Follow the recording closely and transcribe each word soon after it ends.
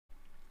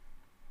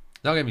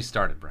Don't get me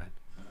started, Brian.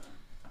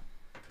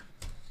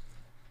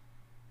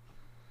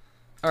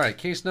 All right,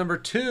 case number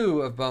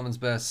 2 of Bowman's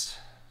Best.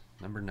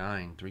 Number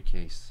 9, 3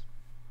 case.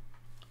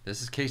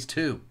 This is case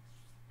 2.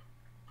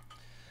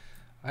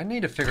 I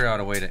need to figure out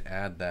a way to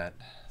add that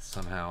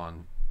somehow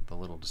on the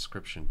little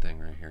description thing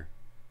right here.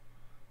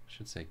 I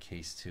should say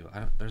case 2.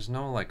 There's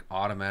no like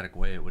automatic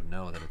way it would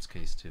know that it's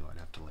case 2. I'd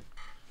have to like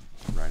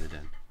write it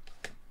in.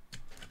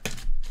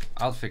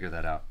 I'll figure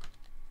that out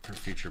for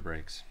future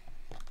breaks.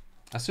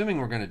 Assuming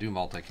we're going to do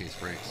multi-case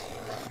breaks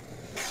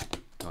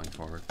going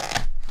forward.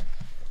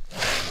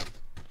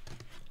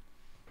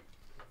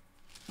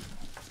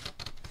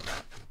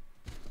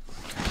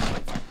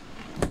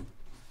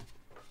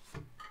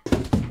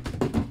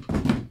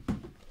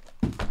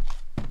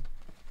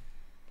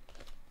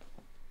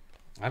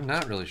 I'm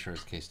not really sure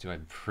it's case 2.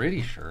 I'm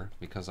pretty sure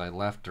because I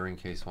left during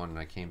case 1 and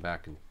I came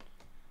back in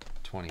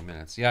 20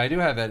 minutes. Yeah, I do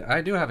have it.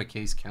 I do have a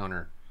case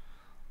counter.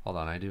 Hold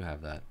on, I do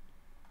have that.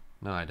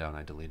 No, I don't.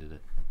 I deleted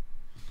it.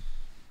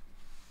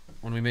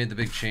 When we made the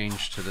big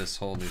change to this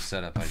whole new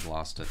setup, I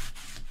lost it.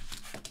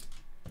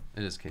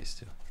 It is case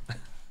 2.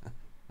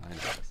 I know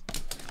this.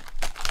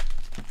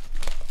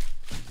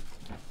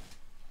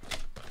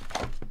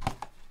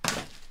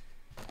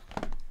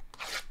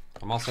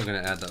 I'm also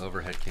going to add the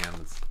overhead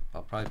cam.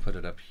 I'll probably put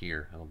it up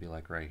here. It'll be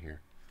like right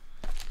here.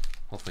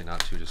 Hopefully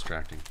not too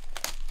distracting.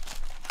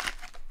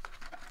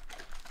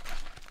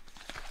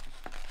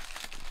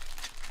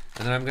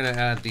 And then I'm going to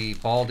add the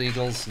bald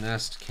eagle's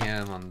nest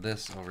cam on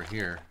this over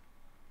here.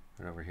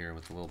 Right over here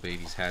with the little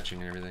babies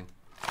hatching and everything.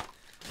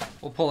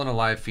 We'll pull in a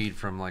live feed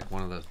from like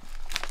one of the...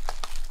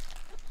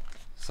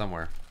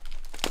 somewhere.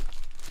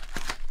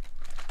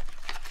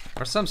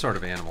 Or some sort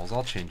of animals.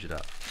 I'll change it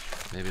up.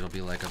 Maybe it'll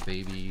be like a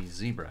baby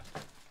zebra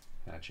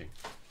hatching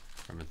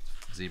from a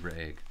zebra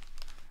egg.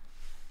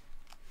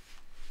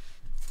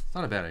 It's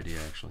not a bad idea,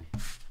 actually.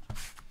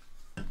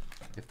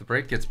 If the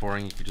break gets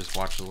boring, you could just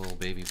watch the little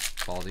baby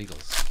bald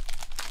eagles.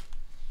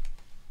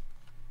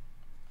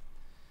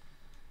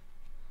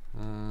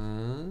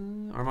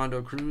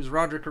 Armando Cruz,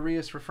 Roderick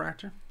Arias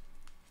refractor.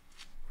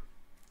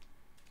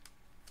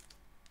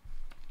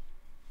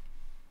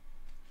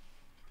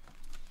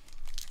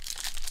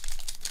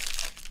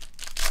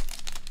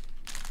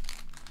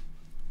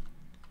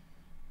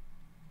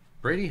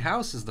 Brady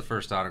House is the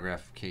first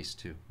autograph of case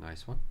 2.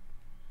 Nice one.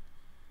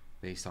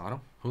 Base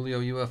auto. Julio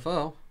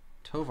UFO.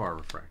 Tovar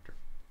refractor.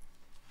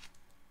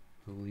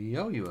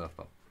 Julio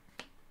UFO.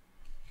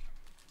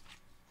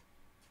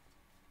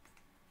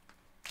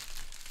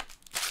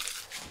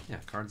 Yeah,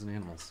 cards and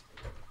animals.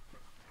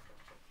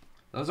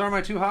 Those are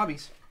my 2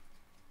 hobbies.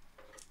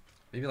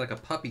 Maybe like a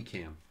puppy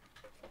cam.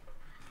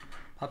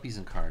 Puppies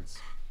and cards.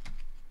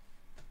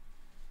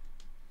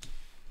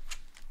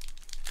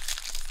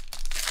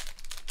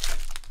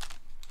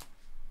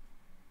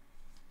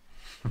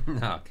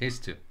 No, case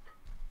 2.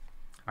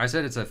 I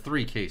said it's a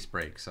 3 case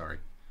break, sorry.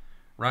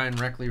 Ryan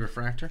Reckley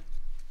refractor.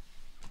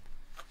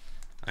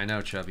 I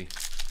know, Chubby.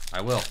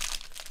 I will.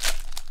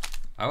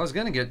 I was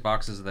going to get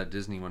boxes of that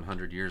Disney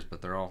 100 Years,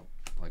 but they're all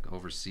like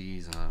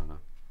overseas and I don't know.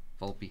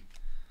 Volpe.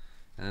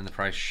 And then the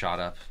price shot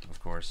up, of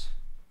course.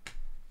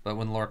 But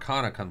when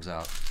Lorcana comes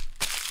out,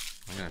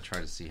 I'm going to try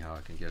to see how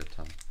I can get a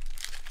ton.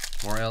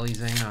 More Ellie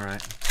Zane?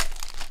 Alright.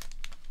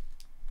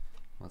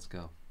 Let's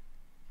go.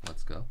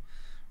 Let's go.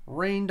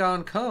 Rained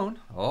on Cone.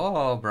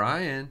 Oh,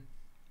 Brian.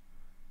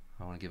 I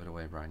don't want to give it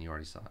away, Brian. You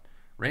already saw it.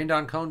 Rained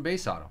on Cone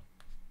base auto.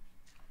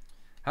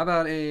 How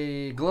about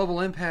a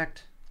Global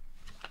Impact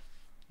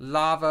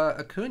Lava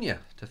Acuna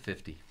to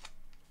 50?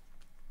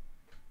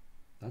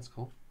 That's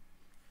cool.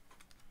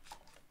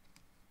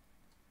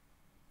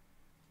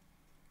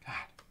 God.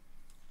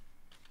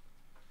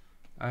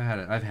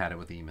 I've had it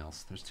with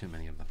emails. There's too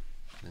many of them.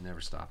 They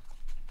never stop.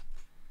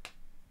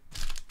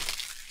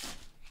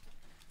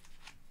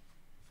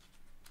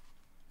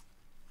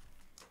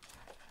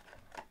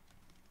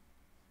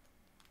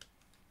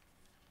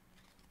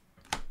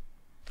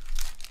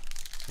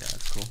 Yeah,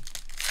 that's cool.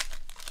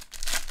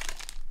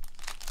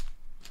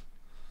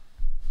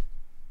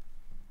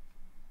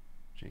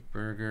 Jake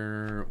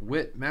Berger,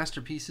 Witt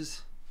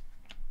Masterpieces.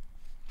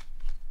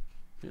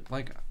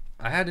 Like,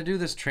 I had to do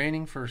this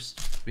training for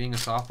being a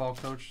softball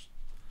coach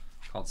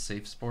called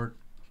Safe Sport.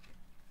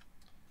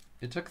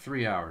 It took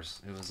 3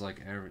 hours. It was like,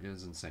 it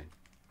was insane.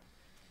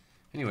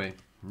 Anyway,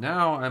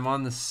 now I'm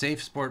on the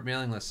Safe Sport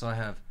mailing list, so I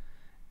have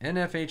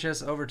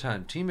NFHS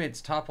Overtime,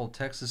 Teammates Topple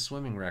Texas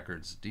Swimming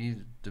Records,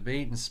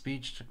 Debate and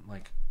Speech.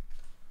 Like,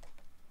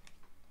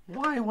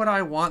 why would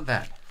I want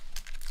that?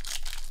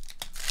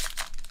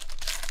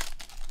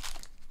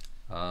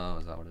 Oh,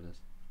 is that what it is?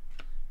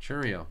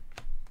 Churio.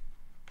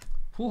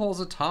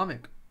 Pujols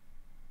Atomic.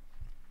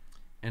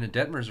 And a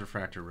Detmers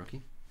Refractor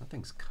rookie. That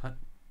thing's cut.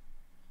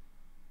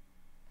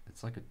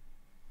 It's like a...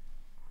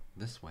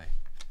 this way.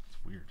 It's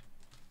weird.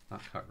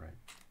 Not cut right.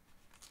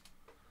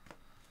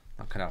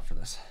 Not cut out for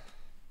this.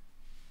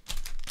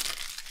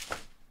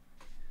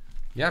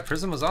 Yeah,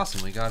 Prism was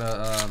awesome. We got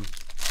a,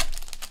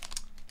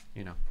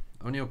 you know,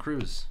 O'Neal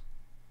Cruz.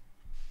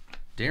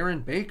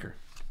 Darren Baker.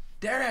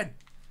 Darren!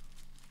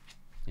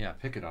 Yeah,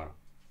 Pickett auto.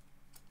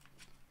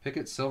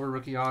 Pickett silver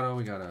rookie auto.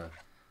 We got a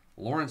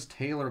Lawrence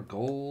Taylor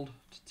gold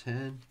to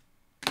 10.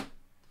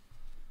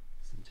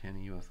 Santana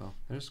UFO.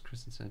 There's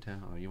Kristen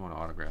Santana. Oh, you want an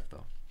autograph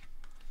though.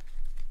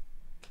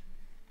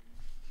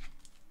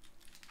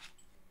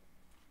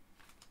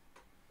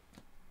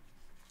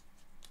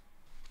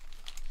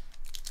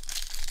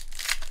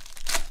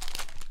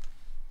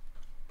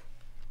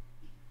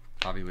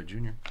 Bobby Wood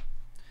Jr.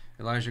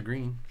 Elijah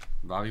Green.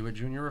 Bobby Wood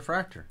Jr.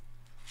 refractor.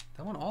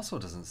 That one also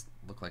doesn't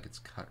look like it's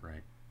cut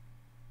right.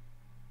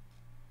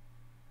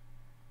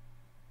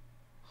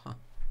 Huh.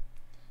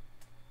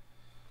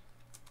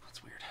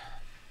 That's weird.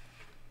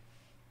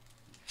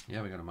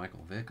 Yeah, we got a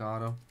Michael Vick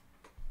auto.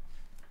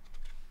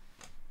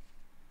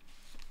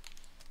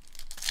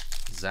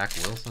 Zach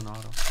Wilson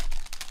auto.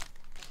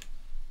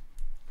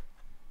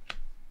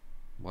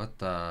 What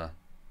the?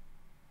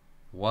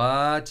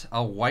 What?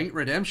 A white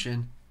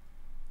redemption?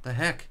 The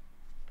heck?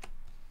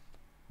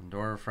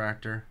 Lindor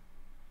refractor.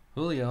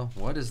 Julio,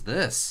 what is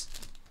this?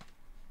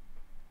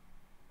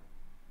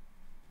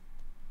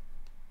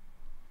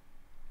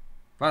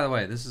 By the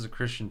way, this is a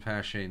Christian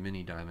Pache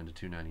mini diamond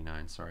to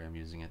 $2.99. Sorry, I'm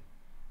using it.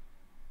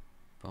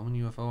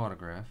 Bowman UFO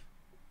autograph.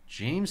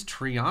 James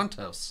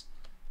Triantos.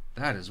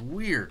 That is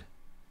weird.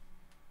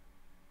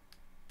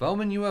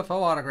 Bowman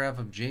UFO autograph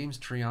of James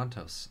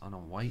Triantos on a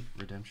white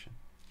redemption.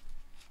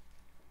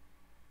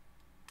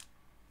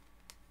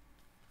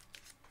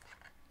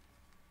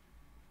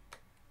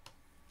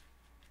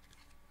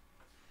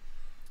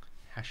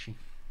 Hashi.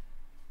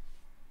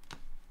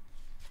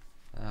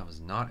 I was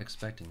not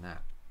expecting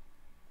that.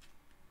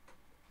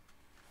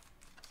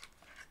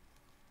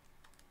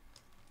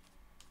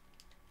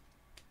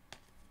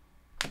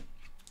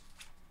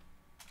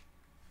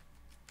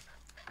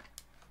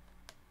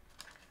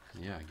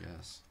 Yeah, I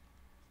guess.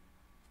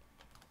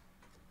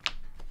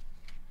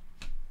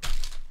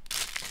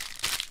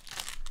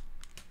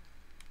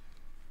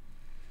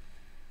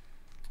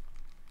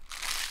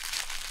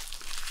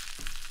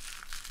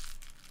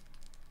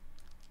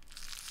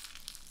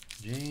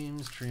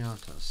 James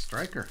Triantos,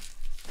 striker.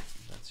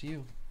 That's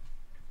you.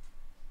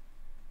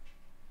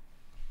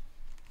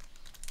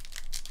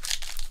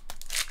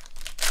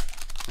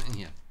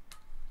 Yeah.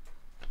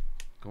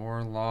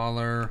 Gore,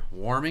 Lawler,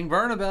 Warming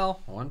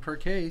Bernabel, 1 per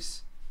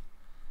case.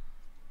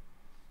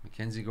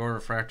 Mackenzie Gore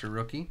refractor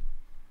rookie.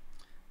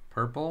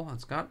 Purple.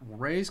 It's got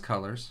Rays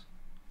colors.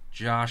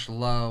 Josh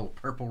Lowe,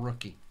 purple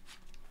rookie.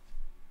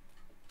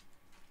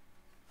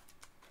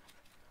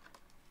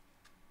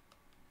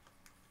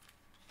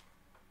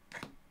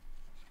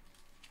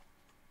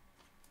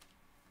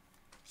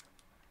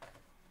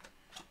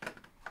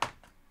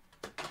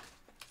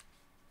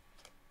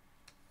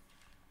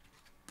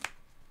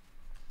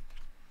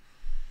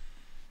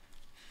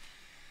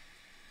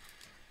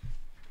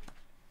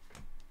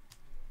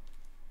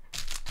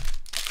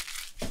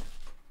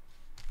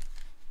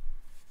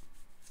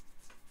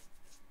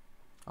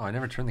 Oh, I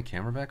never turned the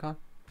camera back on?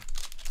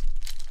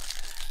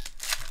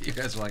 You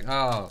guys were like,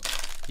 oh,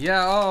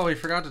 yeah, oh, we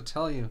forgot to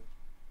tell you.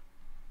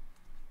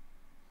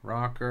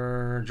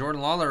 Rocker,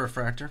 Jordan Lawler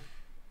refractor.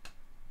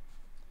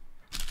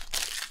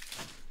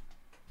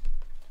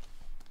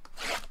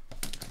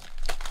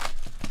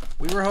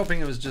 We were hoping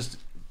it was just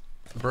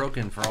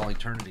broken for all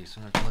eternity, so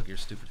I don't have to look at your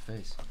stupid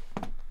face.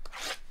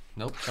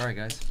 Nope, sorry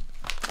guys.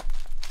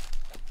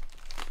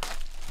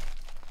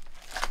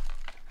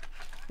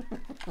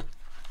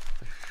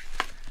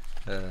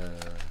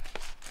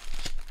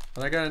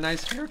 But I got a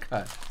nice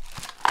haircut.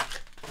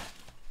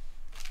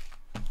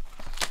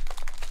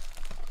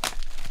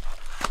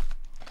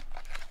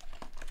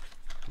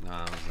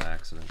 No, it was an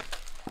accident.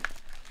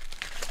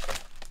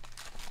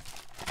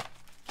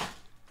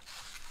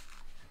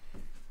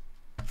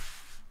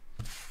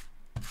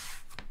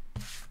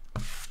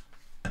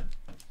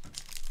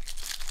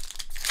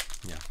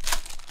 Yeah.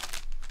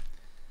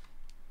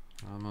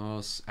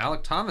 Almost.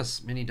 Alec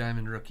Thomas, mini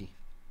diamond rookie.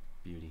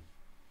 Beauty.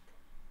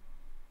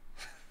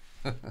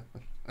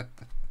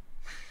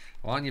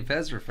 Juan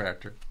Yepez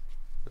refractor.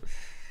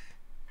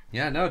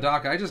 Yeah, no,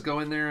 Doc, I just go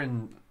in there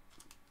and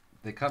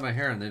they cut my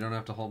hair and they don't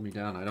have to hold me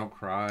down. I don't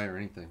cry or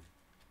anything.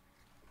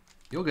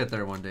 You'll get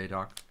there one day,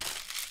 Doc.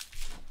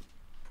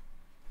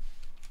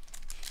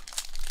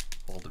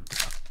 Hold him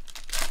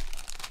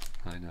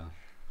down. I know.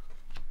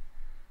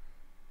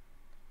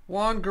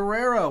 Juan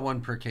Guerrero, 1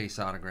 per case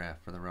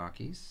autograph for the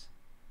Rockies.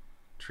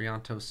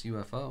 Triantos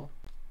UFO.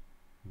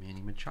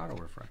 Manny Machado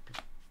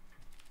refractor.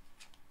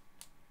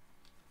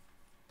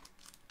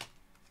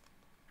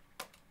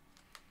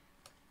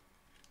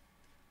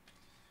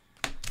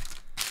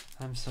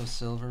 I'm so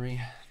silvery.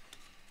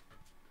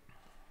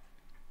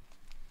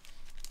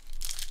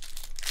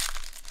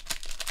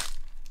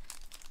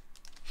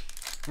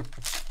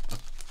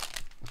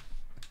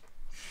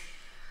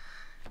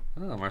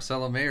 Oh,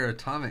 Marcelo Mayer,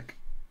 atomic.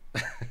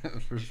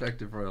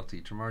 Perspective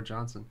royalty. Tramar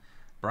Johnson.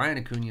 Brian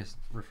Acuna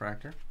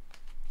refractor.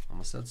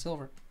 Almost said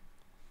silver.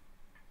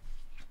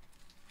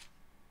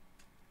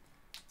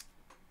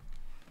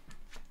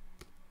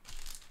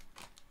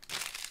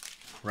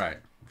 Right,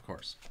 of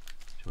course.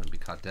 You wouldn't be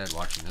caught dead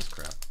watching this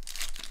crap.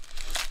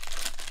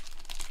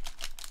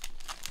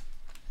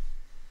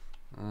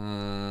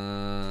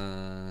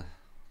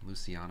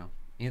 Luciano.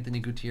 Anthony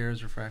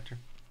Gutierrez refractor.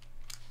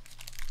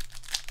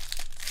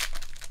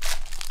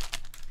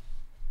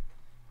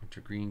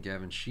 Hunter Green,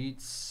 Gavin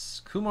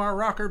Sheets. Kumar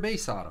Rocker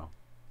base auto.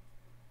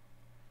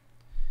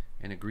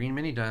 And a green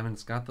mini diamond.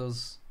 It's got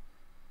those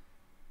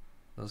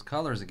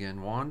colors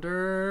again.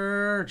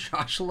 Wander.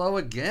 Josh Lowe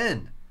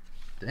again.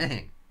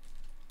 Dang.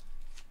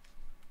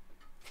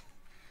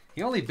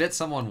 He only bit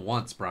someone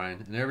once,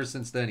 Brian, and ever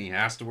since then he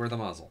has to wear the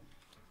muzzle.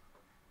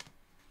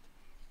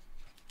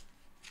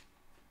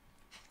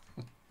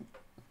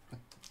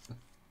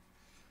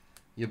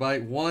 You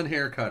bite one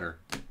hair cutter.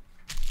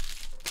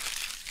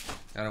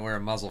 Gotta wear a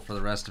muzzle for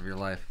the rest of your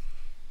life.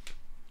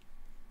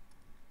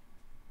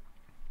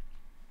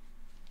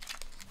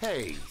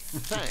 Hey,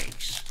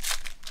 thanks.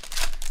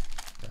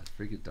 That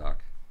freaking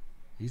Doc.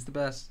 He's the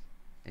best.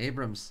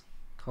 Abrams.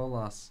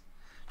 Kolos.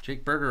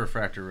 Jake Berger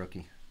refractor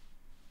rookie.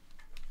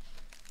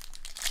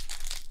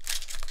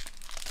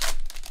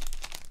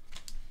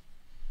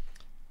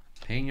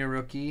 Pena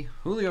rookie.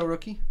 Julio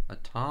rookie.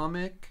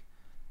 Atomic.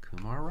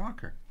 Kumar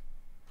Rocker.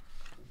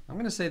 I'm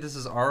going to say this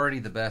is already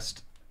the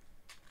best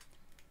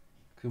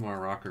Kumar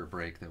Rocker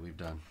break that we've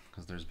done.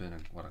 Because there's been,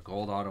 a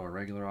gold auto, a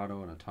regular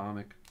auto, an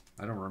atomic.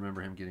 I don't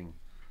remember him getting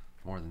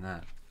more than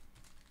that.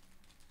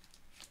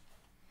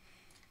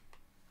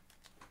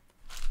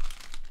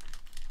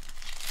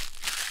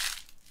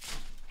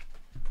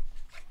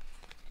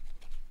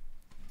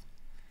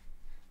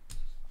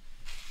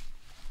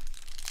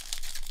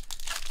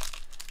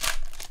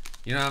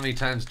 You know how many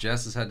times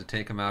Jess has had to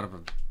take him out of a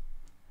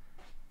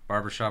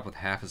barbershop with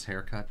half his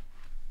haircut?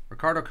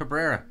 Ricardo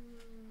Cabrera.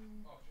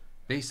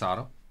 Base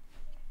auto.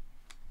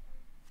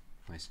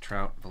 Nice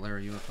Trout,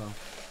 Valera UFO.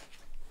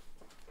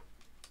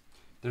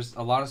 There's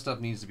a lot of stuff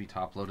needs to be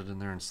top loaded in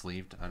there and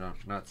sleeved.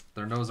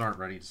 Their nose aren't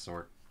ready to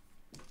sort.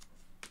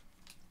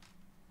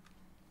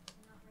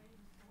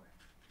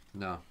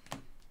 No.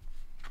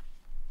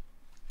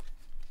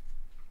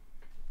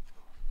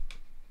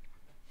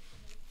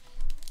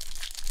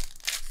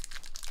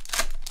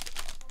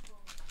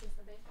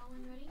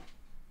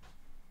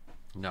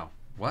 No.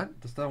 What?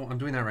 That's not, I'm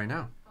doing that right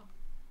now. Oh.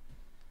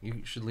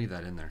 You should leave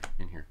that in there,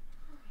 in here.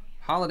 Okay.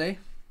 Holiday.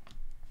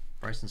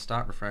 Bryson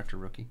Stott, refractor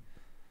rookie.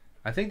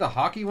 I think the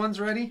hockey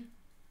one's ready.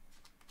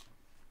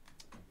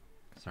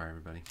 Sorry,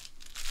 everybody.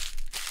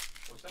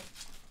 What's that?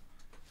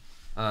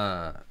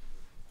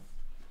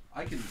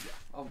 I can.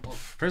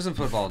 Prison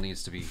football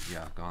needs to be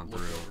gone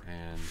through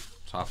and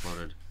top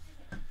loaded.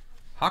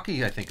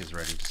 Hockey, I think, is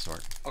ready to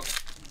sort. Okay.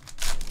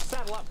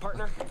 Saddle up,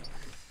 partner.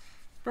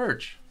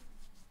 Birch.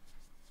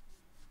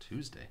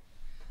 Tuesday.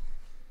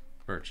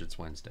 Birch, it's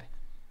Wednesday.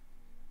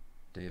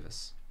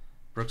 Davis.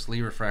 Brooks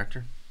Lee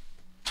refractor.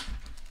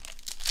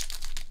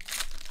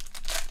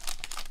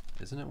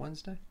 Isn't it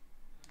Wednesday?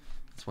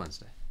 It's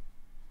Wednesday.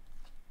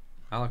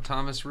 Alec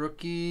Thomas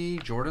rookie.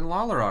 Jordan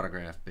Lawler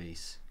autograph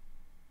base.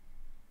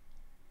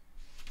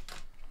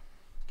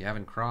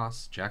 Gavin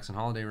Cross. Jackson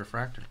Holiday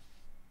refractor.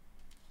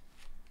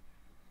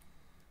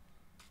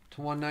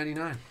 To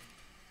 199.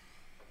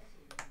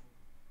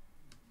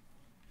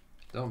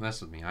 Don't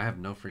mess with me. I have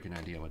no freaking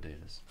idea what day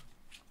it is.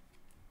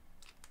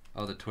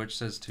 Oh, the Twitch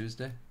says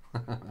Tuesday?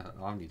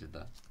 Omni did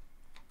that.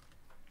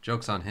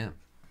 Joke's on him.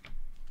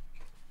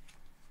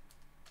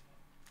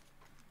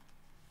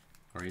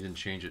 Or he didn't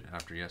change it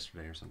after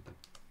yesterday or something.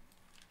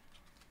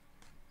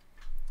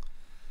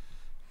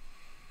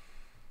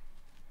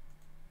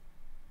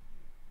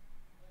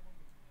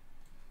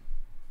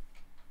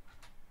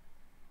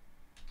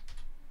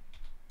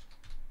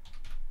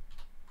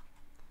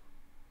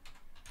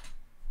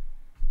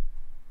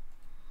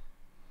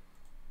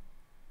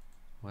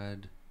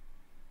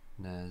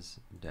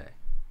 Wednesday.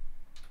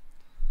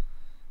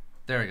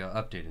 There we go,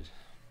 updated.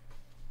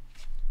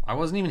 I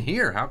wasn't even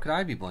here. How could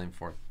I be blamed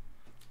for it?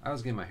 I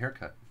was getting my hair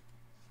cut.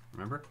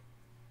 Remember?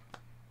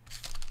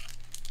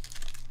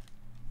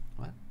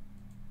 What?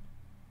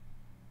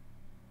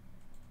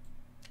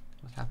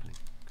 What's happening?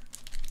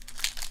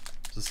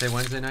 Does it say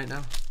Wednesday night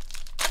now?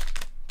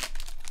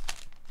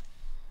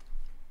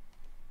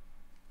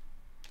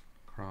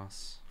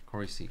 Cross.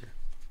 Corey Seager.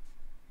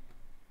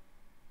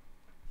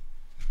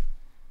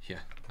 Yeah,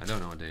 I don't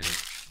know what day it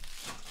is.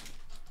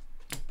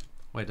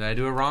 Wait, did I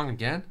do it wrong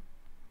again?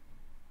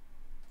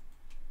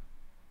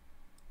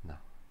 No,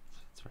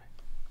 that's right.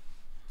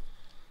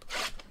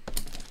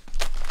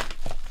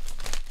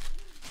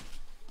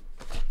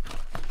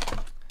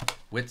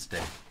 Witt's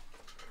Day.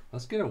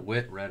 Let's get a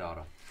Witt red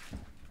auto.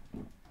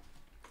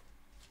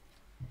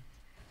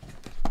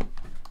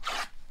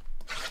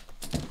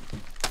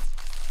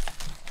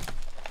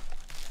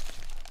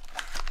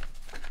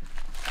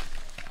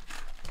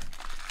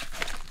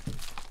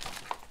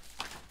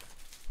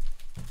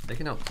 They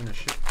can help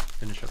finish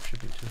up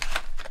shipping too.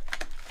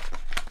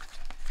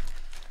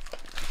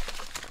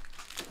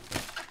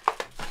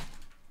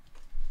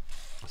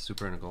 A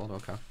super and a gold,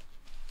 okay.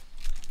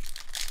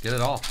 Get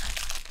it all.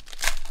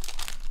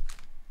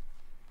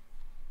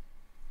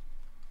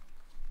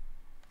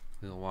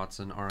 Lil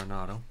Watson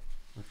Arenado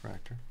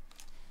refractor.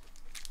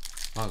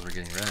 As long as we're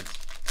getting reds.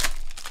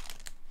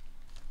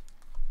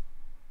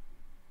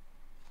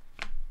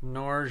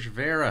 Norge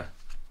Vera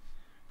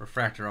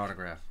refractor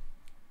autograph.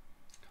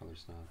 Color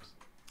snobs.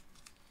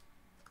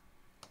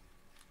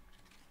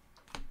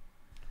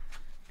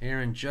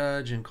 Aaron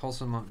Judge and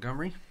Colson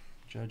Montgomery.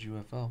 Judge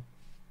UFO.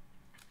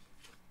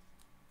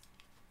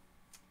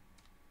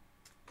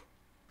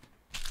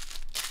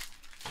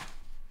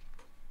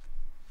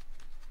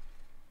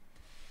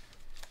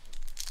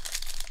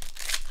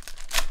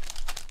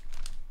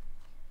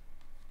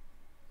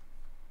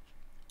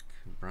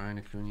 Brian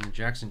Acuna,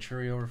 Jackson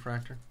Churio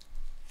refractor.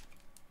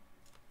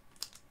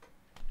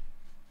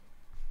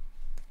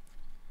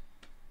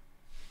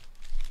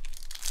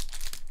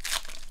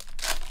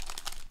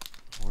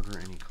 Order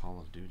any Call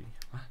of Duty.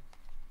 What?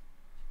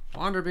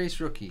 Wander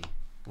base rookie.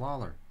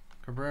 Lawler.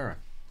 Cabrera.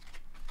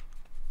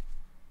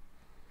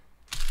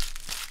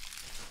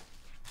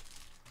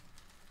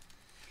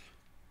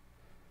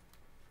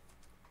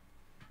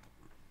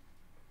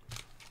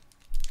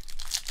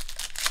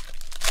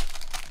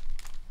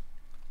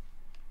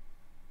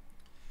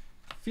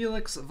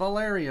 Felix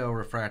Valerio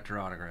refractor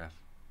autograph.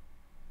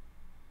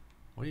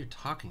 What are you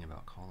talking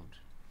about, College?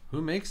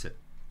 Who makes it?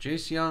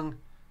 Jace Young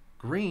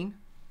green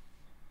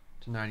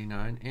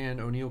 /99 and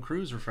O'Neal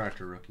Cruz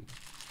refractor rookie.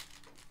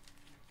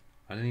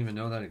 I didn't even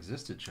know that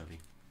existed, Chubby.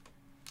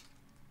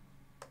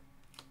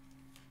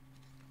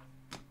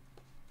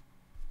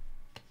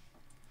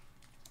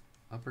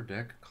 Upper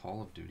Deck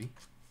Call of Duty.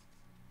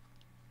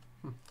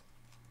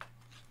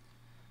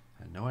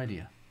 Had no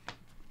idea.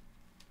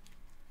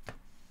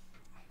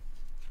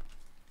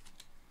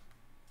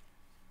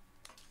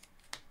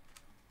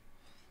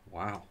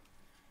 Wow.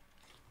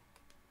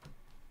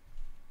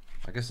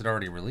 I guess it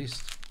already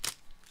released.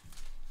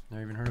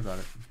 Never even heard about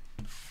it.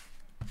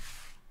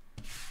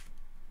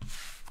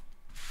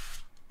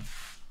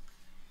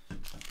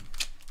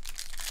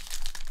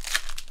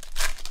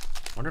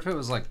 Wonder if it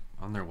was like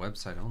on their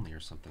website only or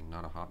something,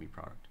 not a hobby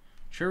product.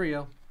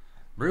 Churio.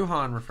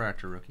 Bruhan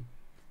refractor rookie.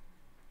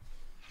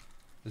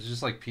 This is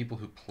just like people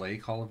who play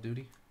Call of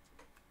Duty.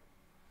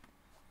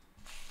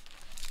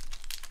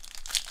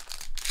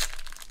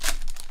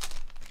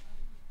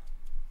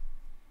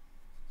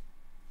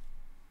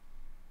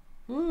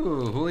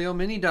 Ooh, Julio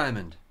Mini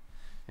Diamond.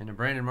 And a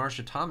Brandon Marsh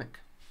Atomic.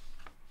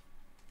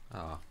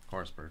 Oh, of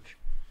course, Birch.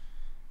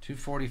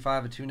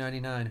 245 of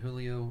 299.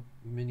 Julio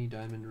Mini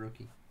Diamond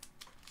rookie.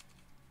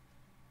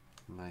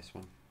 Nice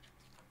one.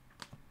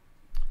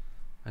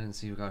 I didn't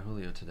see who got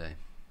Julio today.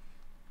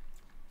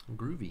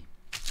 Groovy.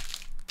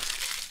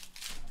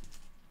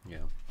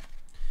 Yeah.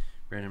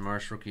 Brandon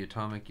Marsh rookie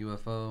Atomic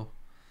UFO.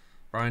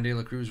 Brian De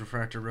La Cruz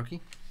refractor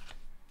rookie.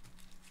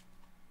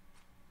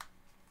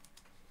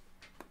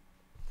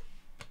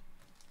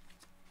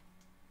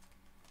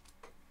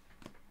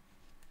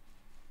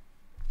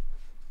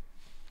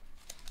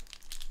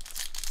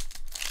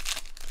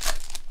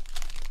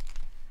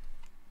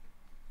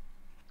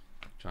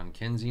 John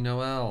Kinsey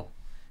Noel.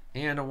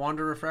 And a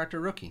Wander refractor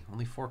rookie.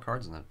 Only 4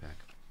 cards in that pack.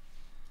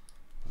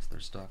 Unless they're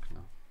stuck,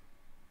 no.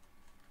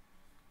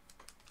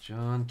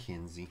 John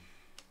Kinsey.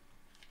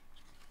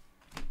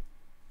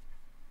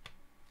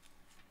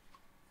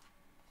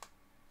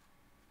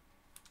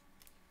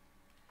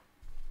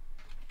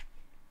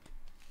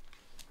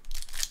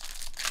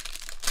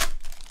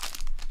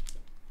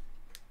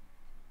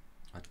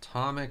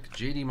 Atomic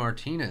JD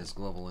Martinez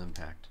Global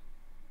Impact.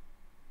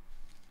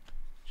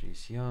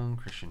 Jace Young,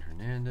 Christian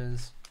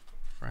Hernandez,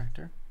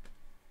 refractor.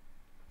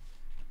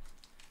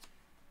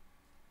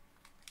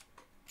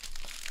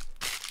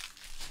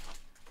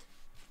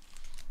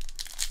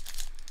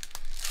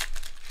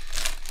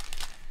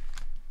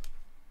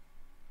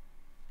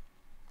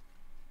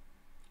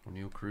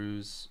 O'Neal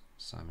Cruz,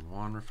 Simon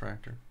Juan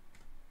refractor.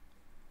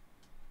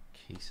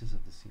 Cases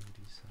of the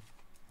CMD set.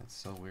 That's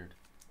so weird.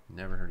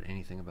 Never heard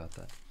anything about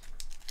that.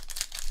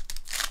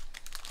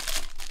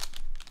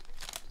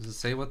 Does it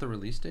say what the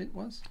release date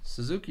was?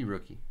 Suzuki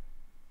rookie.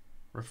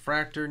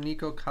 Refractor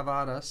Nico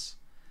Cavadas.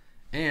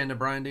 And a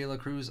Brian De La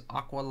Cruz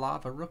Aqua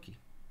Lava rookie.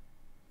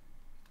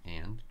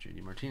 And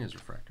JD Martinez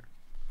refractor.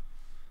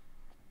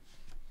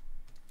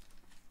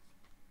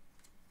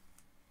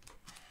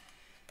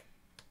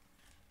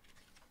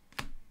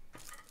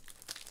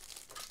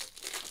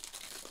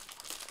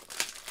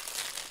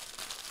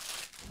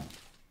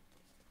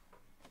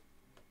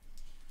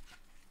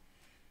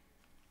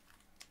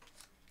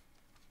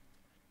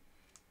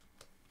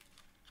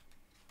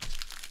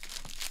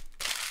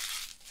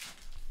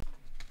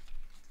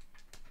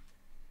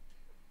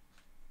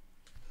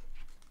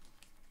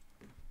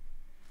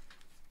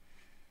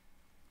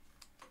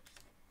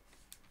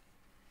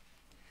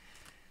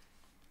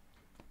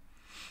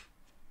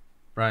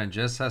 Brian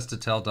just has to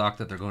tell Doc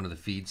that they're going to the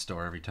feed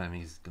store every time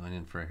he's going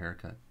in for a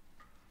haircut.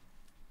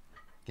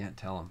 Can't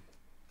tell him.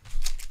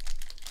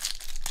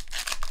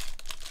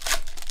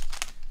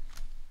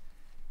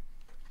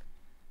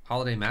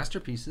 Holiday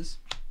Masterpieces.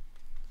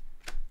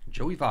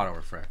 Joey Votto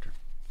refractor.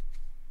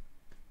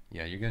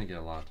 Yeah, you're going to get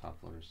a lot of top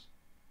loaders.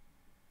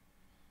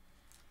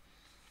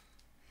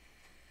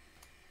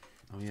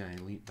 Oh yeah,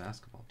 elite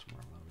basketball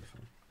tomorrow. That'll be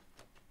fun.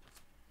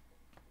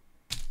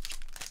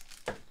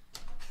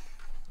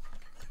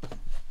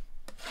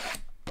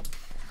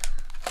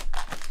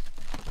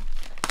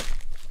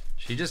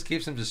 She just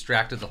keeps him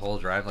distracted the whole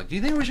drive. Like, do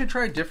you think we should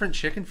try a different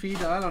chicken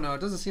feed? I don't know.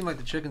 It doesn't seem like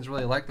the chickens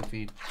really like the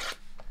feed.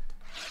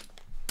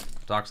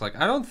 Doc's like,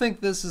 I don't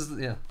think this is,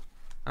 yeah.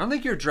 I don't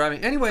think you're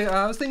driving. Anyway,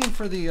 I was thinking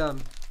for the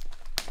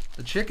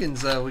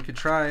chickens, we could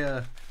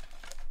try,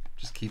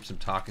 just keeps him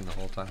talking the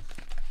whole time.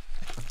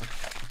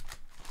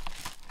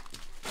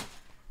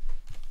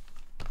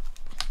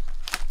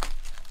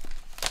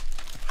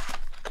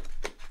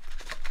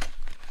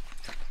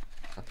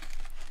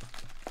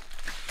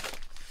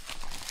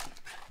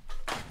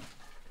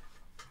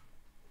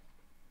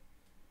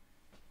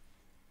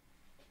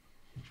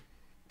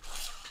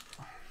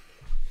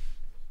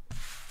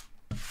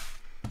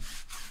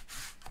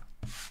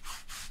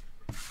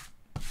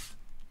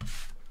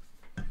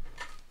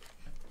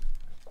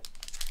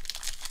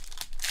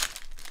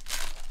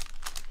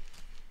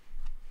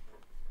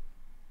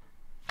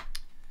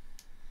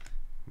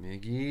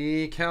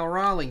 Miggy Cal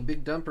Raleigh,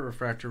 big dumper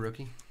refractor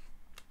rookie.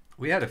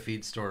 We had a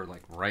feed store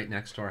like right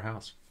next to our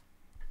house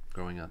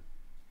growing up.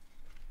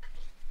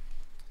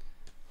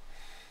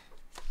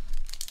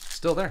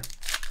 Still there.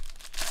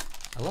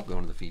 I love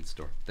going to the feed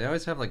store. They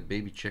always have like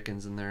baby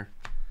chickens in there.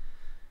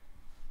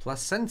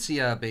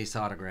 Placencia base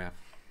autograph.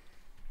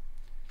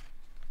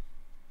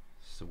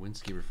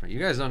 Sawinski refractor. You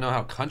guys don't know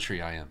how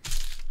country I am.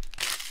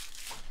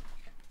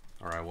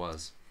 Or I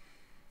was.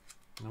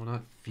 No,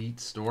 not feed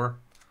store.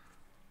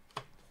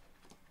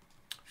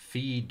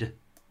 Feed.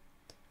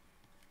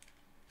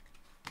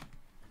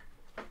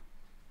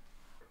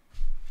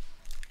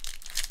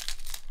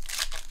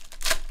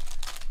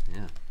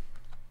 Yeah.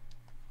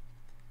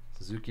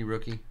 Suzuki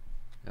rookie.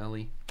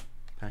 Ellie.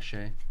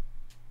 Pache.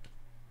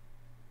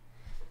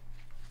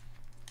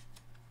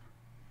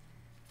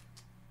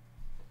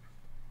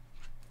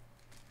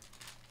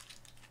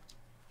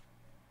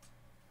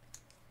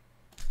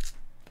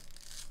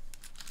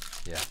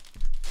 Yeah.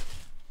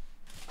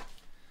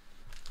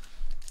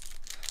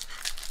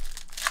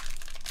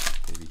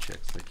 Baby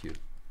chicks, they're cute.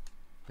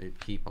 They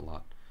peep a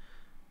lot.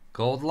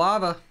 Gold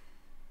Lava.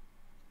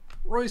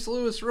 Royce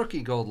Lewis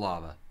rookie Gold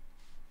Lava.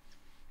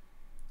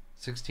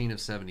 16 of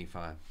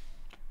 75.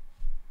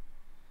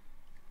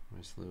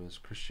 Royce Lewis,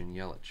 Christian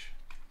Yelich.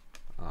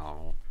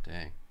 Oh,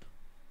 dang.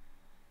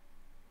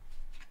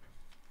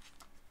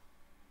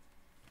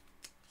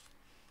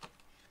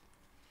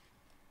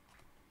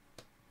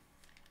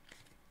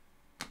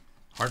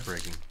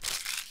 Heartbreaking.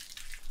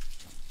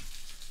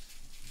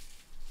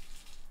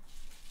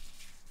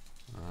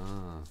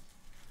 Ah,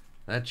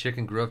 that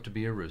chicken grew up to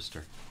be a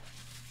rooster.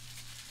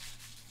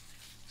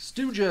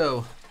 Stu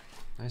Joe.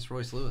 Nice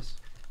Royce Lewis.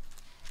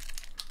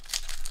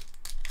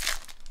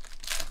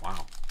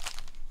 Wow.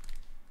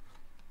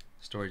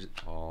 Storage.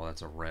 Oh,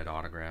 that's a red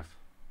autograph.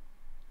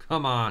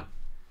 Come on.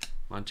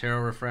 Montero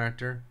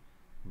refractor.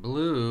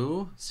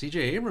 Blue. CJ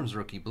Abrams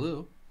rookie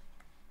blue.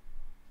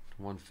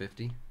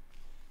 150.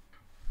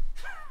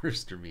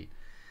 Rooster meat.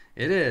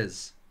 It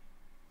is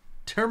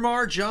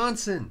Termar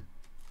Johnson.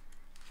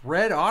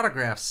 Red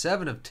autograph,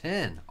 7 of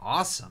 10.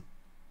 Awesome.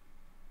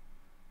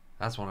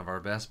 That's one of our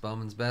best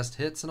Bowman's best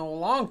hits in a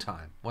long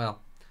time.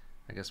 Well,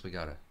 I guess we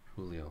got a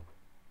Julio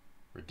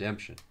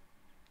redemption.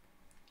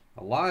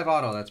 A live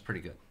auto, that's pretty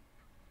good.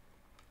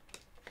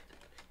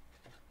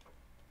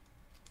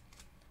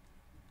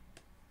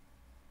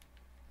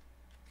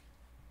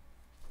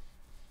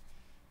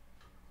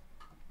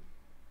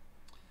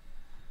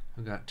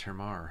 Who got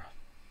Termar?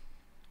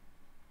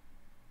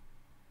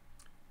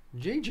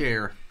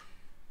 JJ.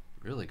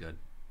 Really good.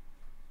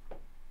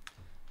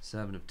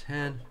 7 of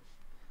 10.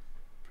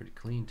 Pretty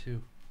clean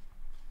too.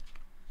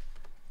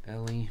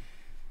 Ellie.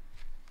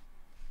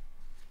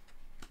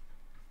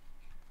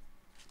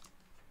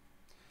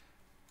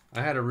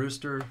 I had a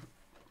rooster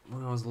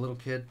when I was a little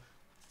kid,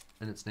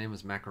 and its name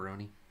was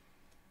Macaroni.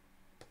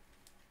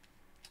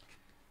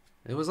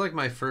 It was like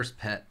my first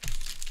pet.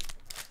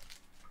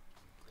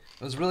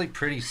 It was a really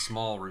pretty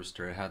small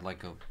rooster. It had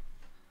like a...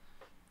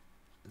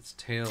 Its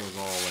tail was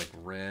all like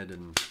red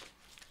and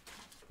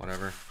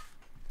whatever.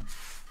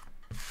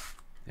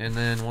 And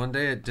then one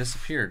day it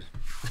disappeared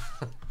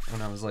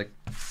when I was like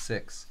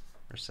 6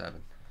 or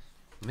 7.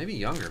 Maybe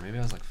younger. Maybe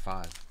I was like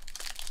 5.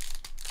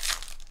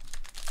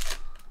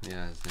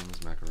 Yeah, his name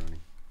was Macaroni.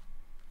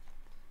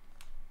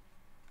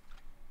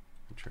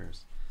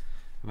 Cheers.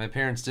 My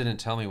parents didn't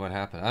tell me what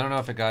happened. I don't know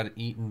if it got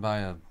eaten by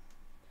a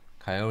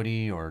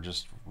coyote or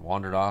just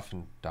wandered off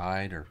and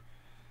died, or...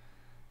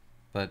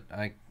 But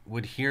I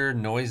would hear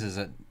noises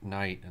at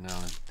night and I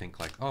would think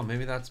like, oh,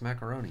 maybe that's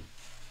Macaroni,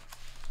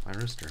 my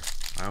rooster.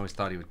 I always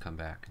thought he would come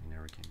back, and he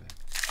never came back.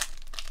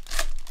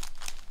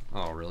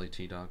 Oh, really,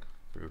 T-Dog?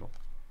 Brutal.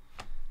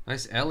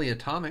 Nice Ellie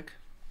Atomic.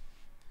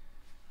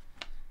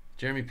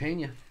 Jeremy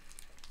Pena.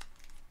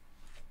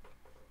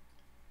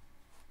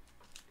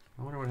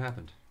 I wonder what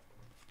happened.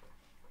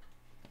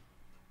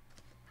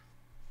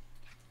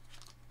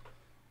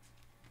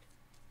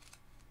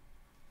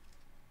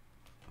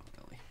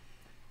 Oh,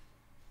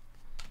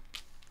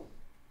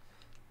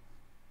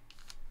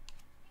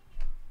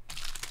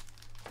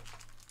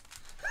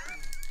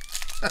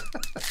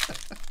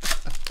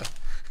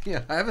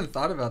 Yeah, I haven't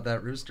thought about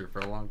that rooster for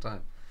a long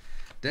time.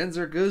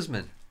 Denzer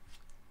Guzman.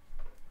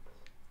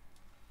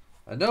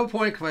 At no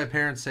point can my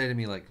parents say to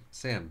me, like,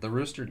 Sam, the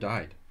rooster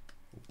died.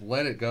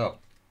 Let it go.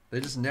 They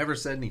just never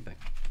said anything.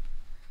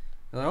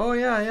 They're like, oh,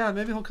 yeah,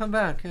 maybe he'll come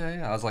back.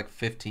 Yeah. I was like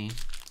 15.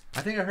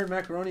 I think I heard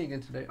Macaroni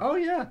again today. Oh,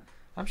 yeah.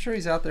 I'm sure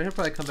he's out there. He'll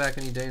probably come back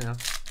any day now.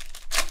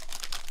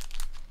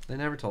 They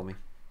never told me.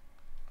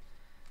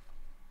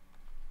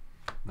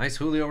 Nice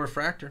Julio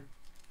refractor.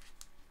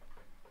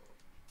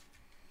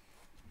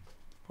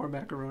 Poor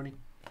Macaroni.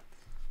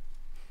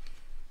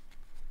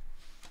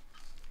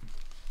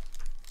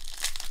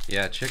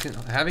 Yeah,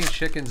 having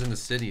chickens in the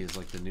city is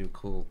like the new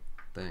cool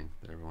thing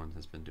that everyone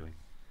has been doing.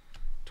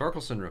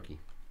 Torkelson rookie.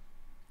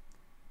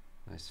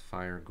 Nice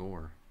Fire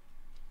Gore.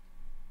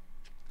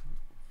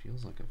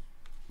 Feels like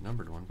a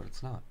numbered one, but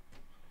it's not.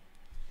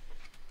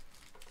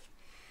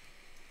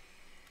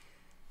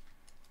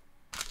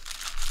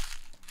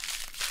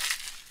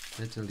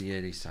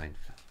 Letelieri Seinfeld.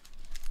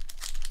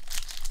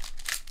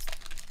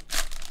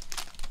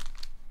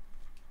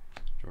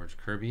 George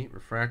Kirby,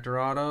 refractor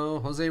auto,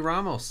 Jose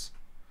Ramos.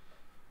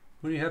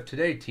 Who do you have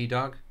today,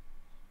 T-Dog?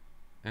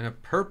 And a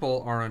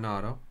purple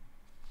Arenado,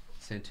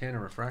 Santana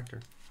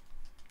refractor.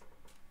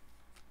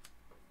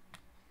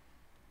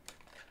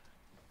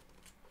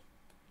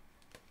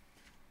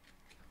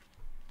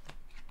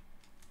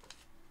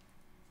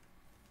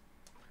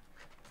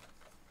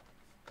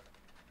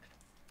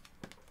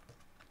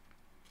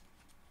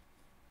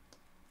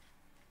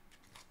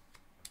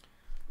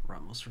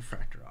 Ramos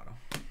refractor auto.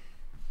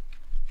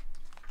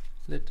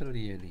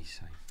 Letelieri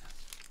Seinfeld.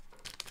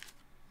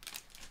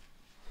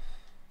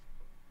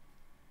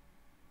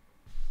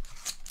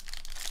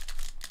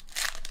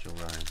 Joe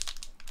Ryan.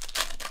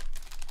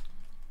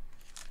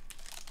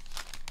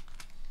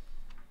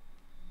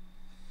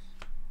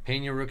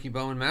 Pena rookie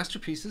Bowman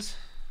masterpieces.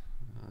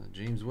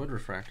 James Wood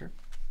refractor.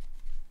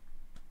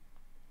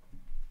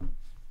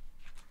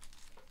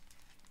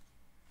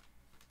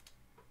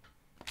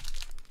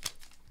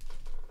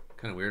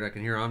 Kind of weird. I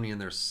can hear Omni in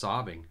there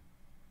sobbing.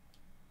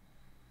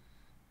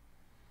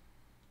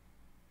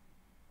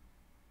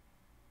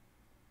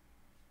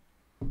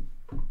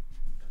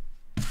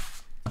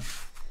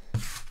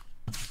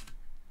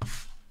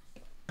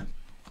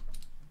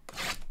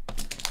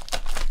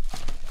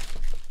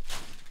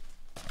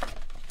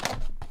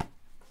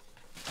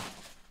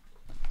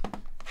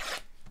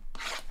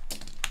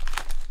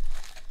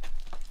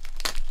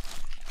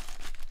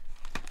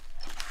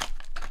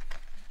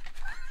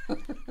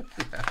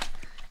 Yeah.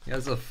 He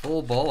has a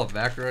full bowl of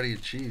macaroni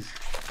and cheese.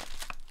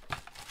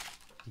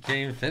 He can't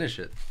even finish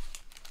it.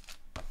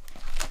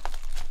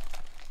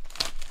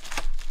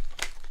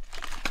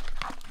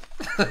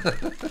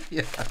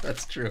 Yeah,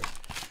 that's true.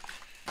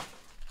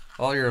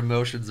 All your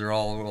emotions are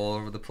all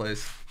over the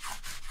place.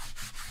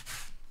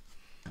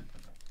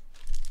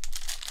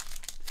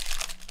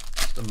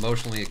 Just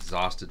emotionally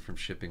exhausted from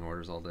shipping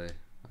orders all day.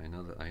 I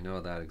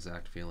know that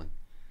exact feeling.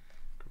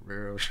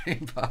 Guerrero,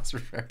 Shane Boss,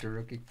 refractor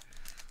rookie.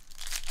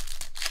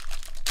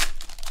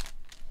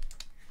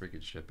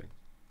 Freaking shipping.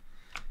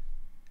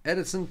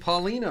 Edison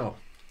Paulino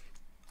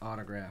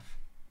autograph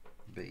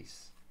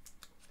base.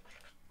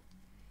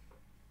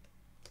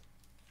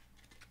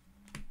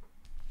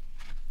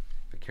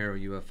 Vaquero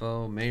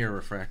UFO Mayer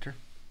refractor.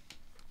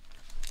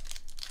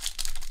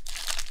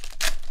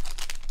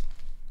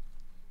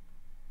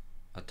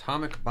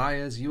 Atomic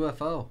Baez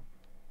UFO.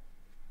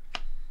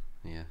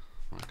 Yeah,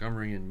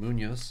 Montgomery and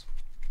Munoz.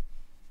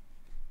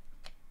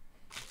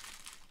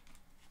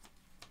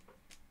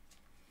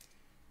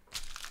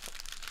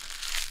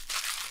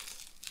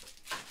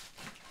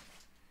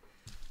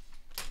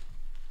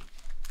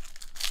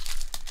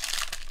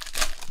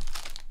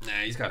 Nah,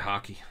 he's got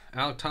hockey.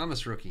 Alec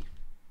Thomas rookie.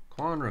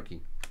 Quan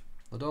rookie.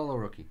 Lodolo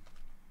rookie.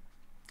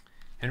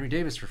 Henry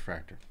Davis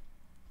refractor.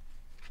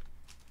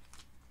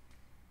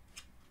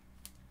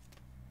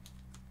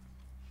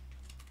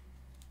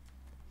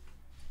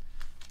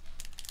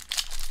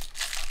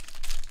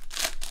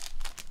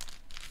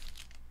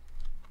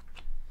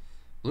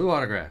 Blue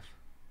autograph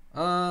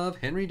of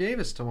Henry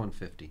Davis to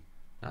 150.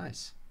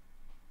 Nice.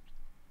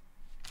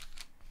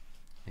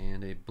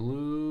 And a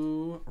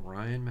blue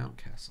Ryan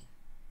Mountcastle.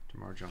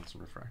 DeMar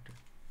Johnson refractor.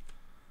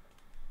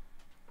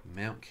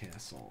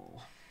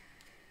 Mountcastle.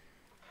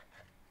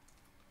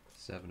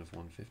 7 of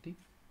 150.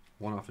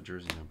 One off a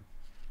jersey number.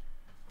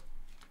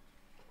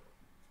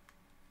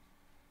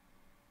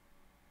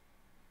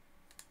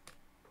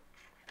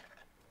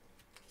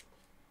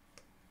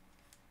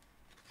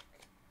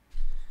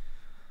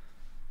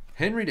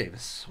 Henry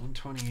Davis,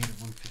 128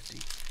 of 150.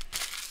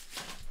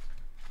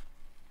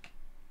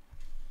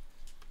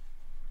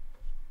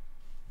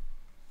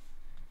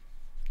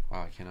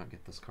 Wow, I cannot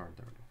get this card.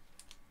 There we go.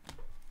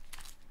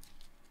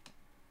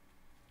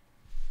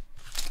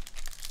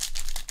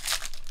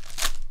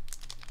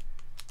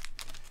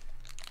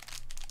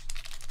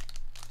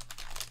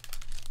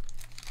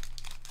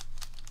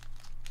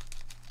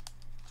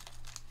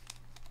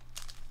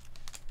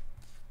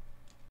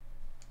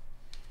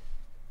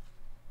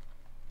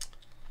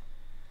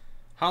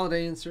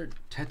 Holiday insert,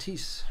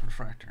 Tatis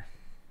refractor.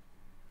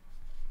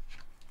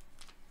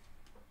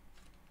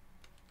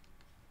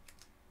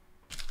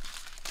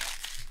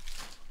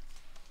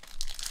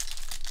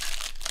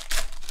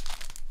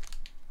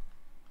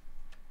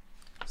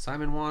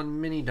 Simon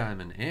Juan mini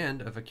diamond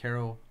and a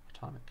Vaquero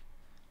atomic.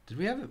 Did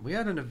we have it? We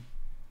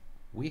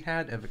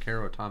had a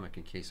Vaquero atomic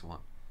in case 1,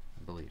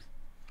 I believe.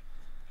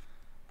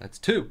 That's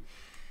 2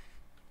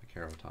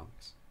 Vaquero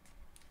atomics.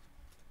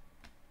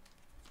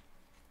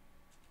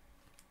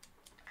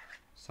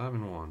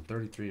 Simon Juan,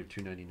 33 of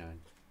 299.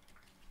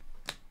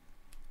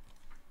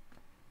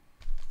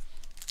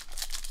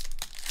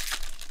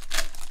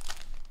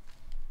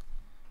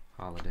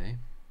 Holiday.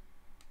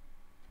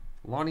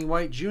 Lonnie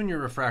White Jr.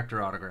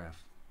 refractor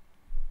autograph.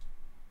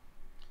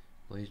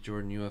 Blaze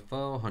Jordan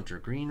UFO, Hunter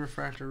Green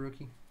refractor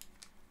rookie.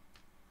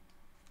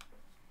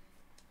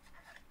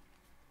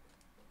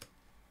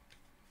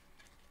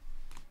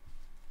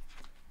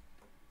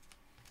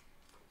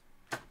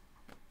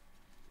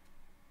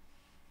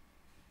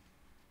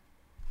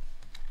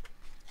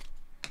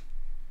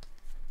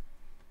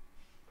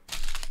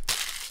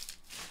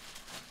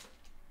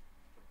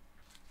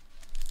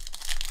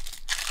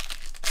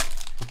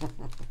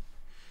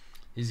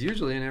 He's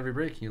usually in every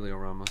break, Helio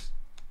Ramos.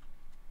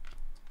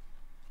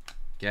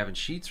 Gavin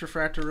Sheets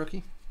refractor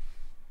rookie.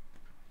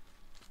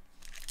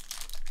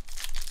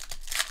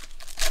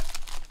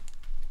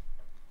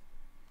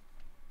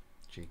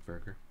 Jake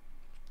Berger.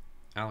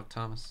 Alec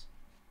Thomas.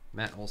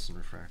 Matt Olson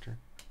refractor.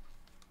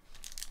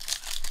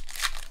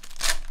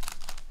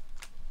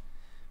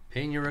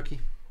 Pena rookie.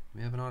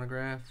 We have an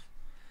autograph.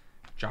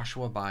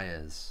 Joshua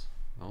Baez.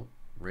 Oh,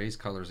 Rays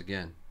colors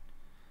again.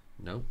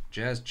 Nope.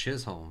 Jazz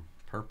Chisholm.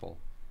 Purple.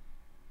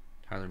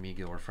 Tyler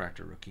Megill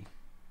refractor rookie.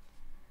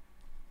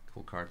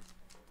 Cool card.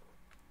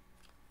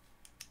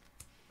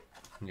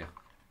 Yeah.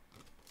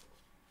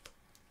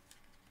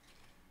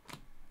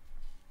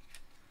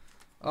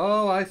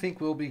 Oh, I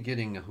think we'll be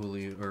getting a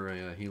Julio or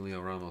a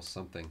Helio Ramos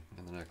something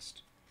in the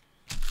next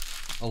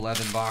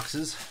 11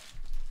 boxes.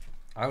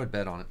 I would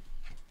bet on it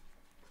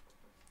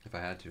if I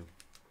had to.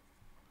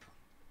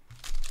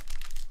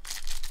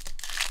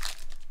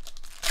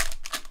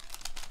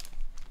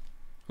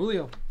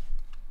 Julio.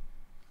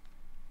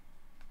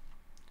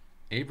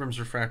 Abrams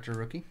refractor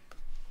rookie.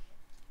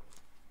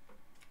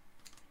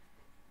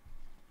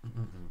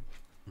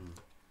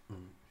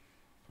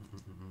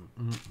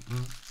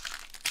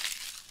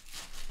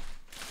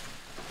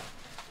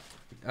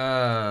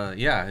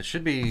 Yeah, it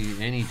should be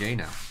any day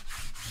now.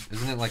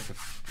 Isn't it like the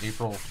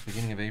April,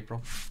 beginning of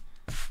April?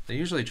 They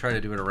usually try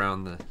to do it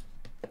around the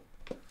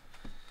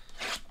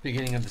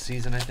beginning of the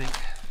season, I think.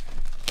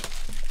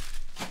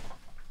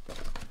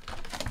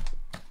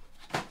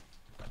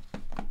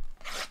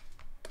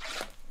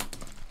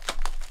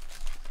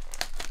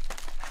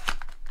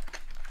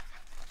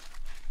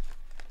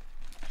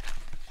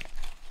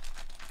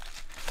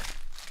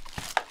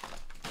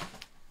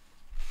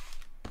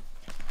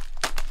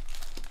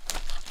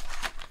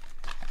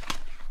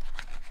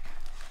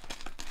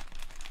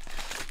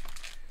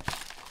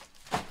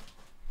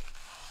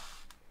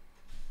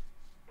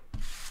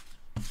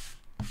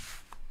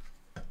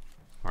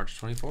 March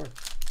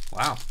 24th.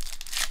 Wow.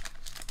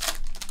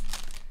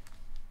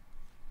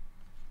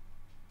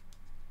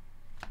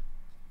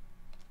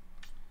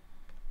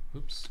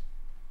 Oops.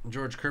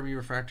 George Kirby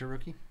refractor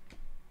rookie.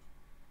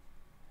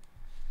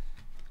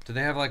 Do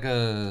they have like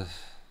a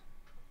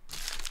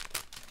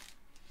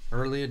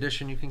early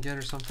edition you can get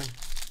or something?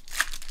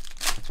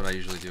 That's what I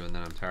usually do, and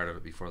then I'm tired of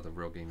it before the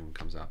real game even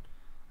comes out.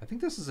 I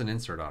think this is an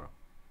insert auto.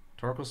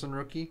 Torkelson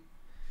rookie.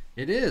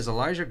 It is.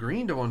 Elijah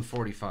Green to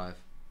 145.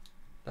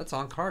 That's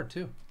on card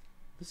too.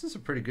 This is a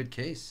pretty good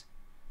case.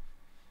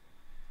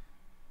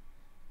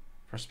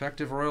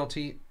 Prospective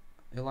royalty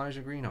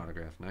Elijah Green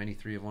autograph.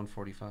 93 of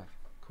 145.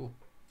 Cool.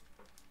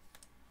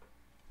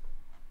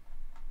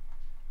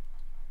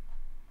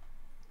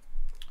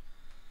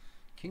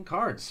 King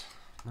cards.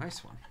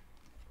 Nice one.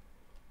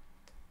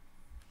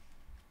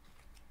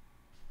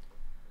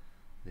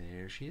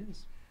 There she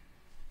is.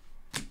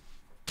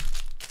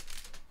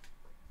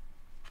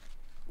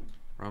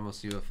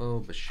 Ramos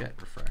UFO Bichette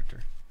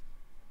refractor.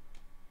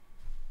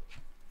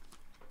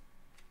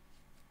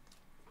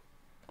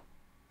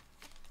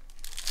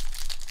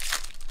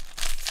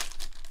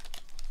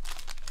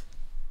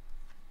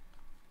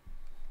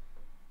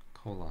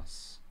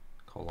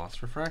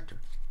 Colas refractor.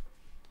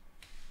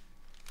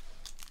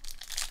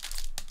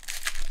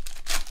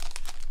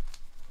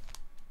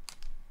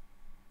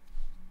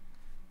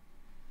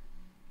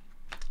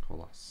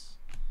 Colas.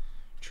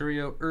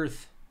 Churio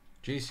Earth.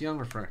 Jace Young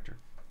refractor.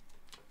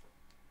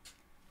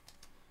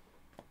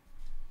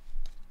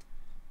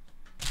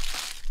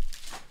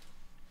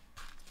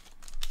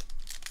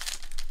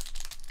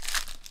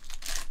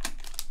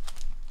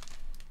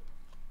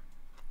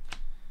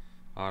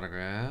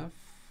 Autograph.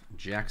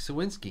 Jack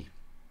Sawinski.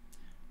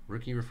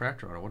 Rookie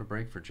refractor auto. What a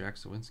break for Jack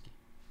Sawinski.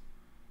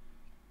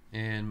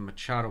 And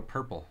Machado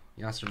purple.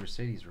 Yasser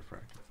Mercedes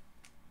refractor.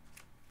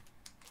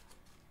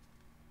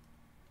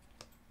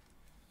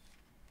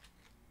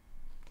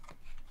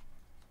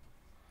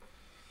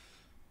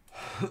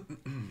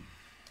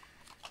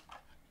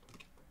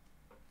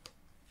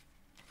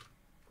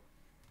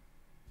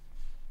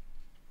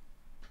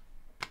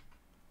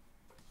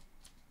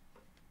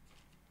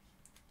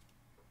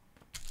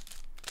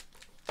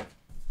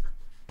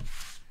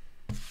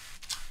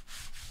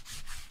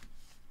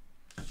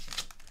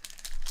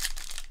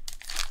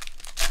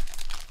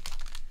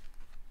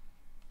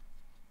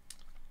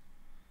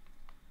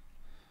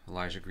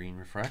 Elijah Green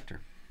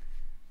refractor.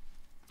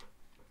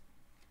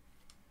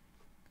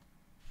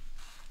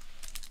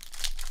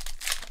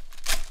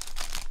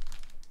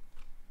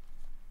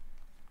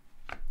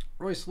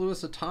 Royce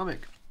Lewis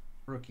Atomic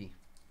rookie.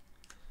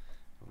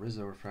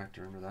 Rizzo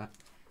refractor under that.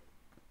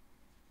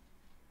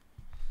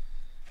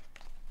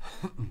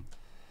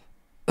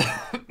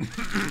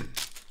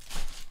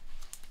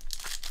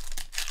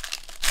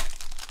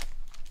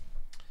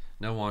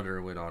 No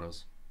Wanderer with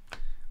autos.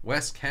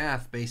 Wes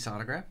Kath base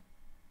autograph.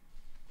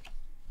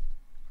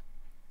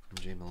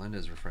 MJ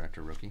Melendez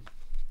refractor rookie.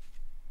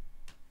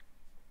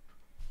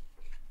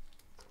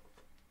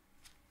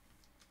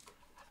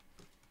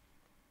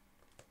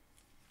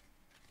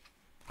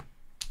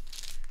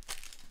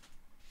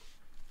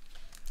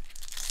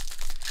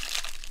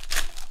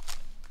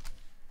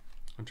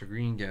 Hunter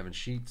Green, Gavin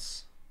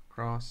Sheets,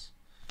 Cross.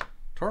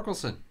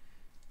 Torkelson,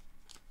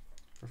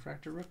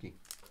 refractor rookie.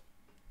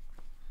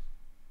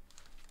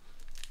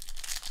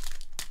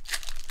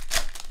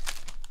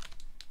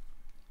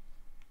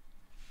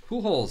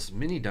 Pujols,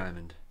 mini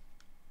diamond,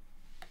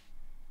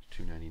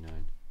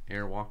 $2.99.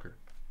 Air Walker.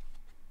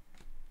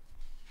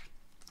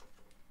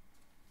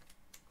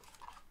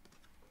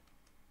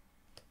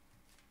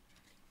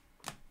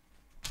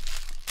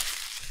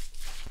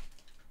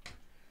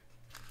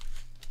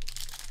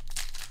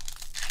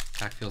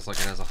 Pack feels like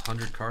it has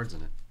 100 cards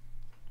in it.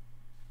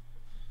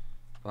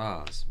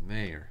 Boz,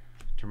 Mayer,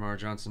 Tamar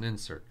Johnson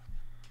insert.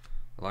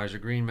 Elijah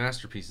Green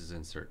Masterpieces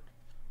insert.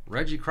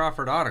 Reggie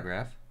Crawford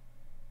autograph.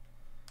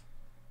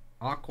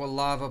 Aqua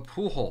Lava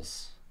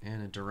Pujols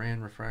and a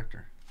Duran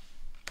refractor.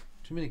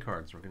 Too many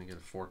cards. We're going to get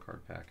a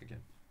 4-card pack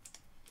again.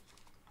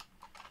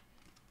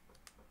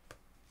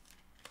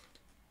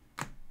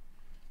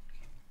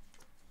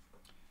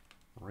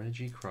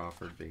 Reggie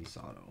Crawford base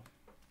auto.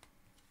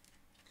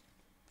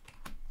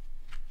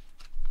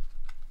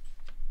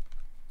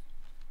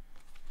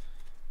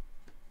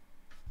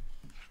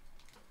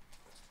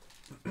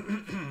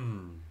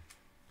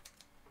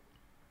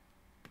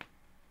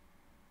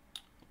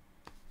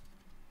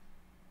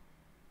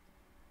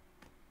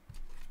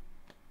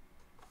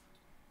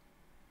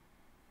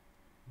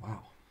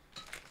 Wow.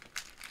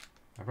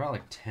 I brought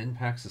like 10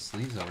 packs of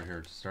sleeves over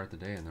here to start the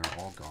day and they're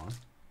all gone.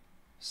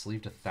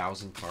 Sleeved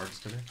 1,000 cards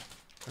today?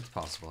 That's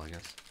possible, I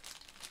guess.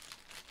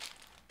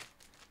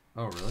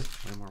 Oh, really?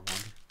 Way more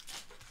Wonder.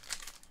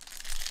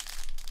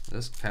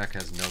 This pack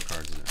has no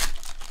cards in it.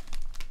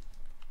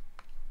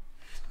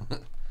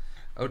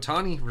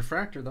 Otani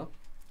refractor, though.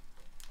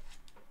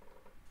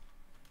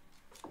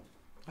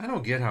 I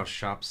don't get how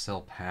shops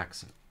sell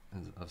packs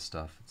of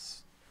stuff.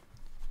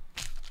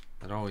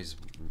 It always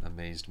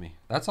amazed me.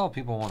 That's all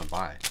people want to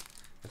buy.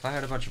 If I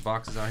had a bunch of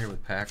boxes out here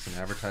with packs and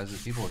advertised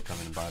it, people would come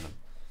in and buy them.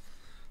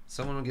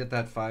 Someone would get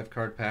that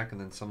 5-card pack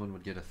and then someone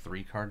would get a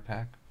 3-card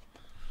pack.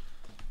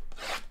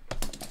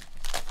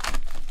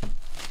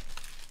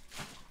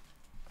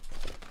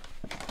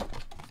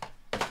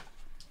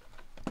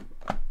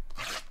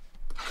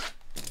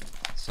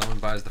 Someone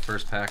buys the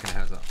first pack and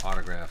has an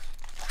autograph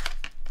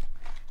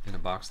in a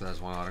box that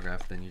has 1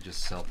 autograph, then you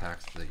just sell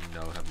packs that you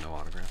know have no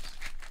autographs.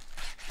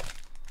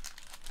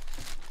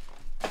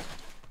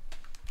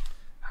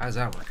 How does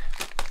that work?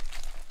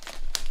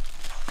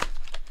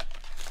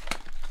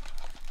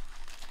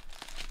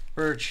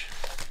 Birch,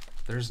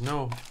 there's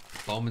no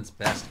Bowman's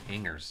Best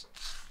hangers.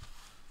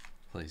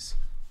 Please.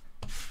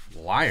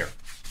 Liar.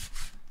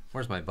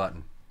 Where's my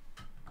button?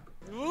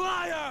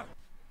 Liar!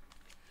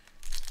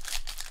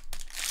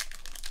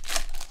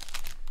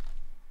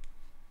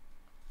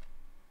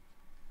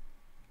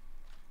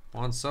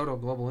 Juan Soto,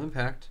 Global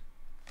Impact.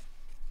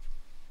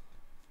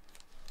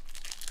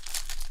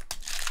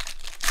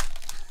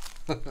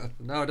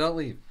 No, don't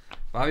leave.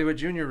 Bobby Witt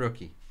Jr.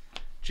 rookie.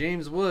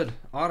 James Wood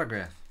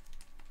autograph.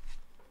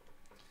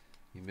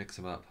 You mix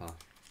them up, huh?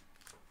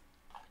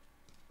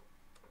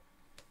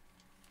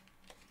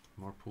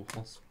 More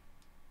Pujols.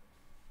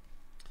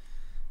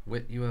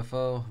 Witt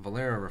UFO,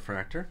 Valera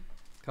refractor.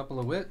 Couple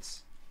of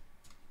Wits.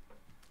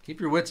 Keep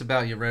your wits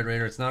about you, Red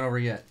Raider. It's not over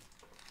yet.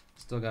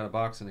 Still got a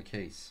box and a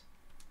case.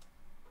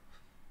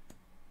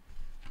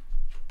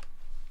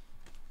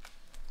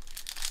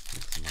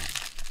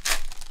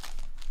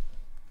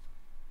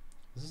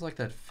 This is like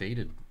that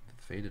faded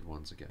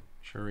ones again.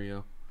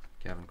 Churio,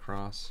 Gavin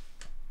Cross.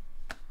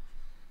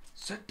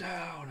 Sit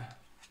down.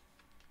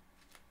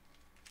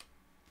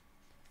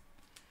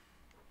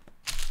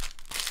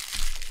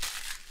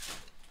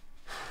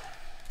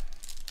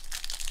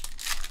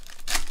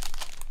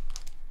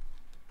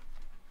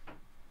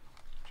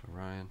 Joe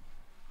Ryan,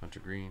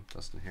 Hunter Green,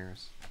 Dustin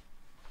Harris.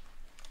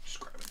 Just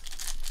grab it.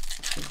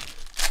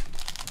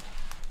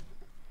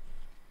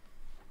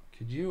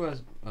 Could you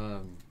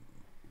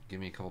give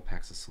me a couple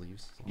packs of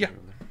sleeves? Yeah.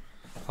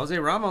 Jose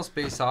Ramos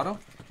base auto.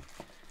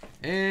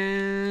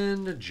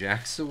 And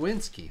Jack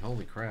Sawinski.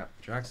 Holy crap.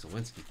 Jack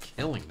Sawinski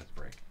killing this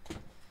break.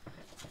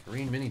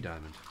 Green mini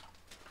diamond.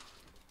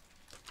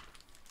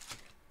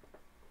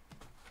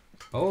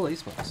 Holy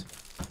smokes.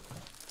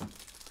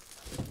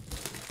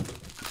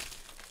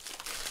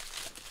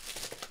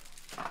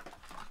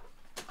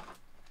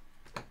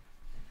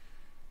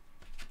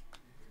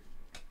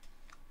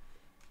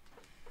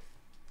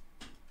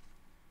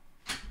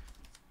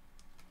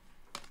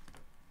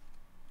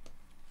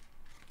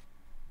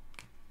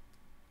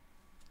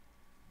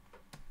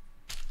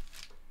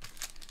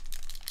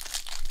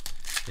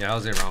 Yeah,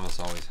 Jose Ramos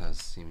always has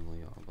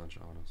seemingly a bunch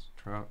of autos.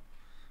 Trout.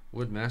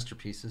 Wood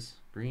Masterpieces.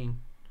 Green.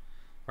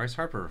 Bryce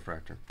Harper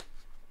refractor.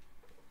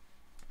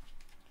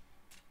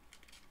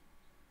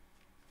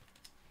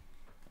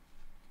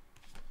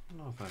 I don't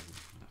know if I can.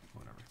 No,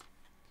 whatever.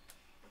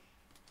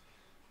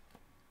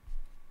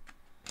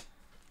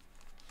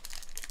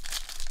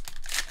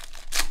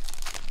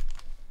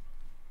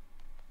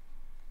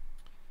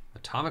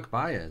 Atomic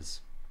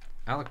Baez.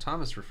 Alec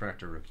Thomas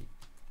refractor rookie.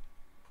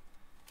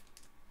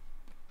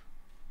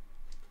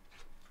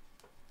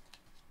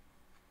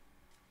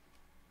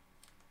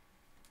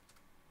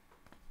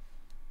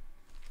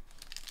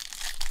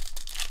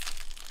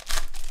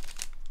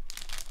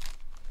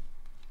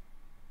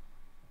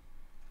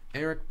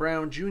 Eric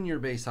Brown Jr.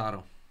 base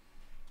auto.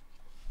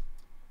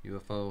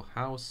 UFO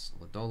House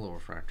Lodolo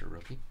refractor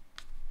rookie.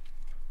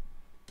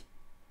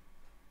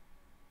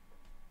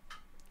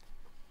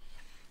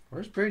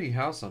 Where's Brady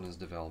House on his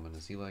development?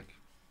 Is he like...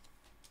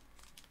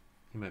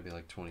 He might be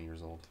like 20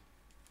 years old.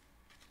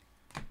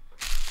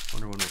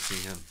 Wonder when we'll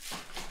see him.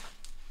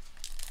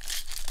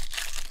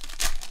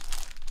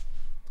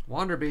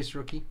 Wander base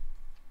rookie.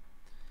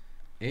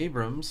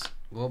 Abrams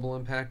Global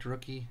Impact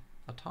rookie.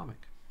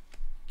 Atomic.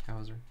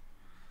 Cowser.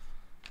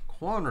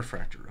 Quan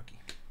refractor rookie.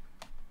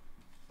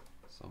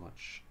 So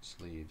much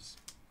sleeves.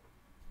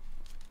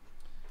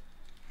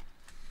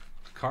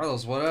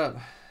 Carlos, what up?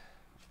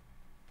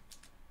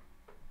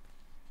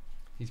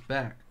 He's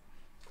back.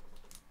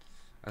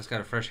 I just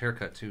got a fresh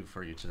haircut too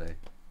for you today.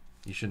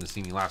 You shouldn't have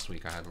seen me last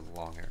week. I had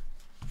long hair.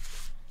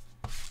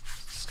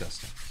 It's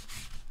disgusting.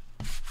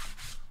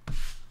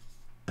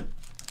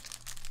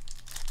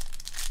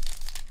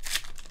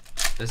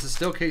 This is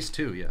still case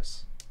 2,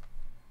 yes.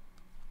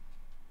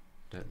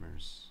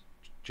 Detmers.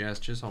 Jazz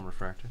Chisholm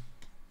refractor.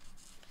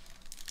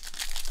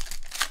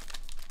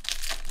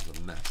 It's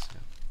a mess, yeah.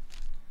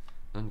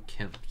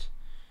 Unkempt.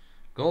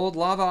 Gold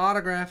Lava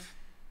autograph.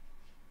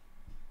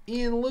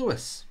 Ian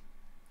Lewis.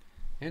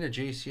 And a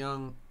Jace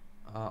Young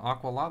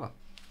Aqua Lava.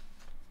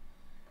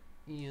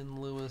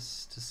 Ian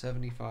Lewis to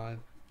 75.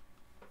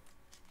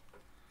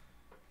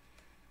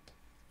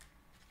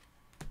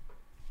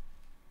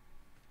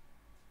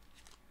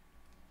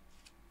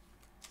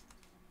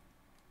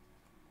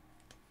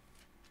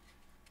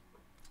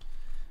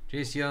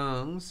 Jace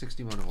Young,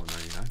 61 of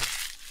 199.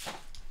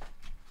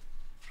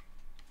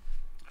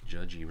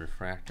 Judgy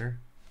refractor.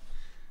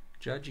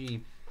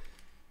 Judgy.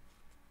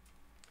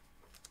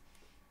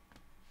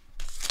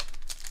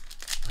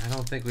 I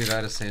don't think we've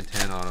had a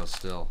Santana auto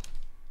still.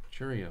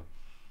 Churio.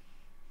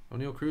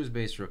 O'Neal Cruz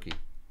base rookie.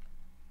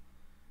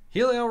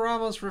 Helio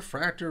Ramos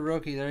refractor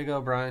rookie. There you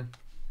go, Brian.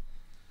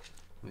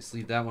 Let me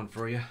sleeve that one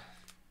for you.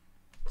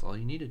 That's all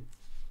you needed.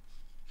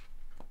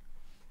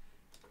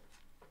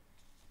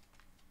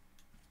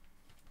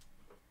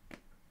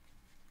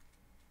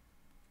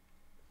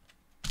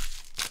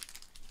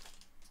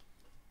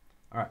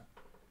 All right.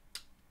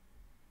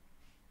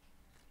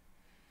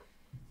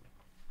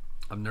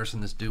 I'm nursing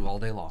this dew all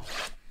day long.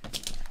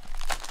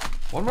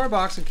 One more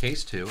box in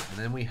case 2, and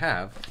then we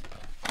have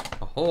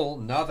a whole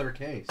nother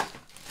case.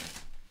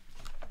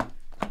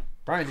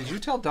 Brian, did you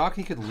tell Doc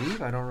he could leave?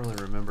 I don't really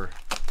remember.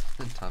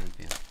 Tommy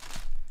Pan.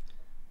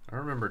 I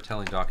remember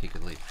telling Doc he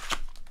could leave.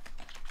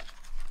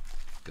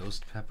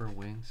 Ghost pepper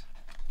wings.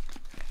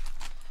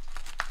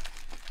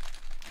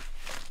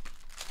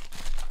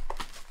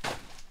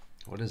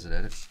 What is it,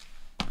 Edit?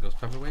 Ghost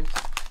pepper wings?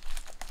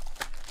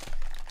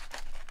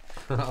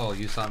 Oh,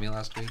 you saw me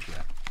last week?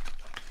 Yeah.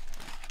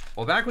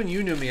 Well, back when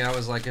you knew me, I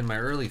was like in my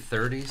early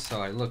 30s, so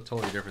I looked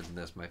totally different than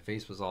this. My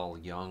face was all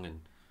young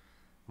and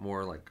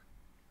more like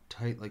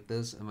tight like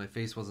this, and my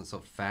face wasn't so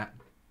fat.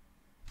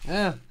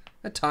 Yeah,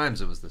 at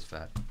times it was this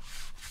fat.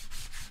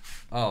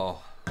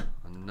 Oh,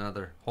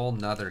 whole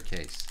nother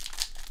case.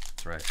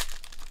 That's right.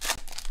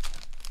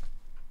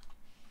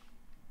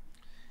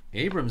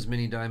 Abrams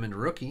mini diamond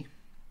rookie.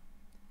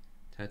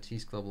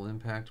 Tatis Global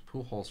Impact.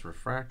 Pujols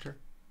refractor.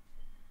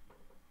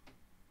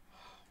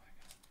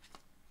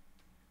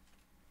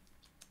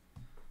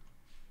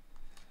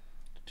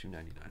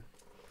 $2.99.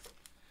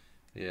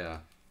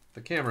 Yeah,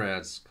 the camera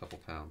adds a couple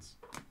pounds.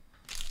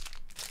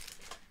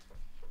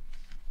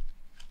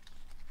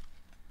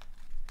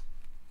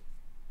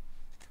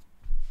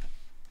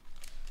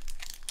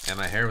 And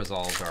my hair was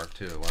all dark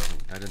too. It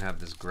wasn't. I didn't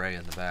have this gray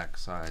in the back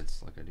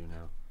sides like I do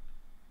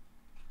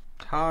now.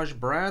 Taj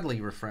Bradley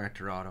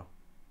refractor auto.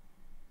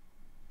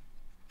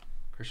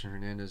 Christian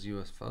Hernandez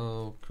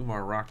UFO.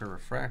 Kumar Rocker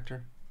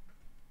refractor.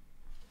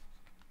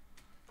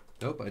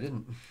 Nope, I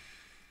didn't.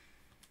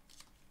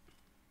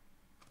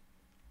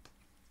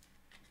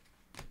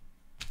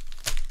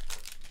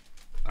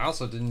 I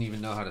also didn't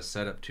even know how to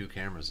set up 2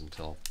 cameras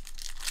until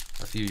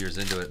a few years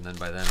into it, and then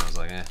by then I was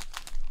like, eh.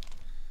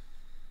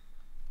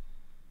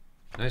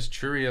 Nice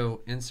Churio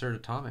insert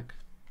atomic.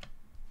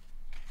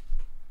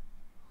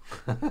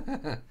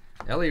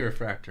 Ellie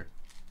refractor.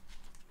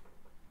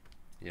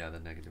 Yeah, the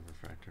negative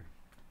refractor.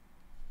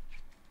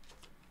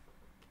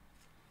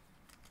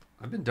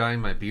 I've been dyeing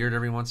my beard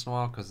every once in a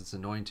while because it's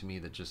annoying to me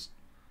that just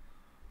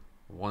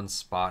one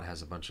spot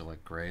has a bunch of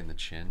like gray in the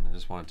chin. I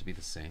just want it to be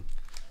the same.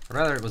 I'd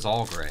rather it was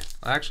all gray.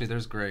 Actually,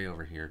 there's gray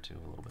over here too,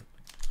 a little bit.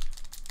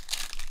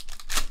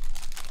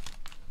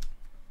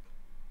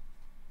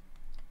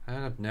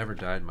 And I've never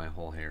dyed my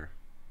whole hair.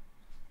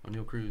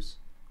 O'Neal Cruz.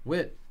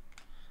 Wit.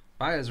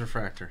 Baez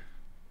refractor.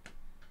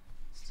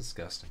 It's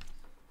disgusting.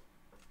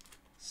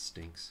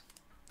 Stinks.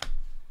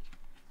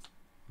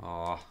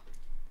 Aw.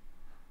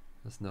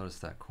 Let's notice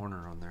that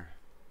corner on there.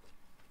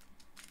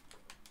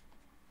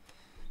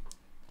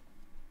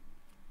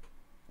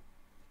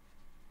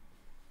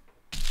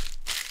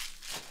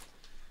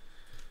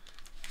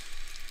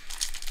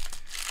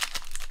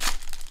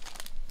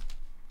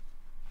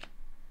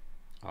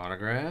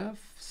 Autograph.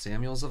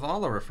 Samuel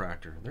Zavala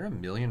refractor. There are a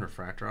million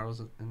refractor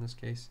autos in this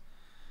case.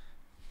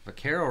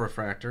 Vaquero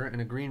refractor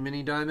and a green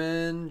mini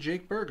diamond,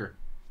 Jake Berger.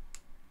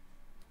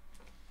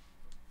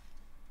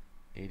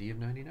 80 of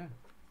 99.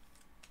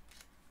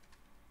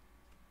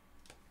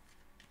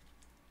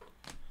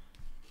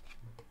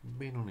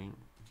 Why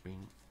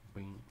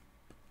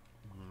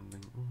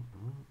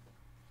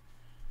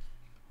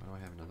do I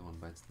have another one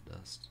bites the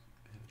dust?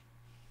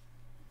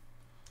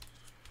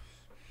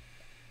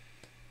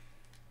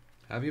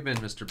 How have you been,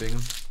 Mr.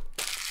 Bingham?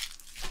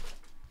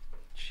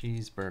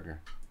 Cheeseburger.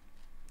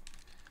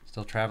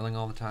 Still traveling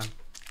all the time?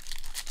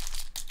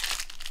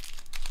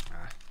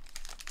 Ah.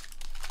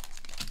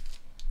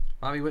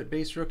 Bobby Witt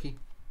base rookie.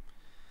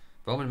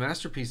 Bowman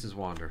Masterpieces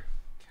Wander.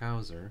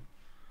 Cowser.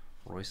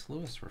 Royce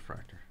Lewis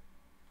refractor.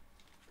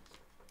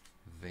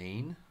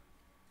 Vane.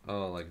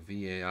 Oh, like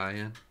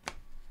V-A-I-N.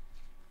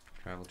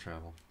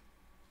 Travel.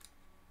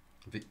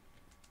 Vane.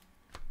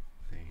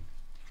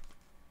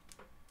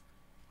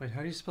 Wait,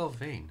 how do you spell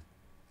Vane?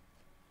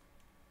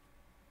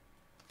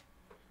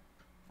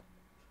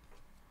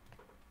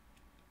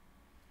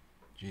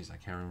 Jeez, I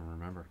can't even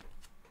remember.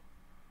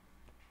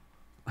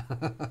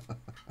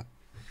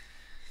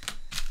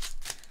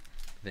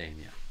 Vane,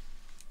 yeah.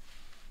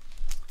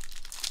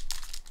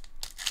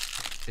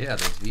 Yeah,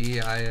 there's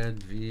V-I-N,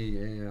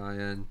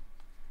 V-A-I-N.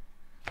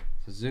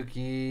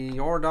 Suzuki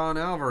Yordan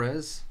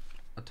Alvarez.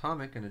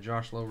 Atomic and a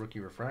Josh Lowe rookie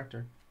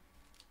refractor.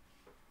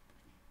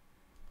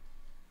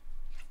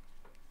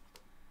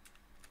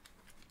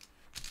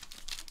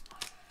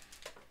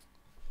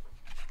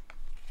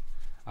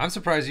 I'm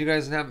surprised you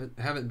guys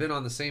haven't been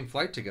on the same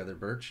flight together,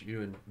 Birch.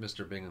 You and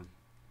Mr. Bingham.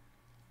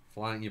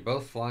 You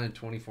both flying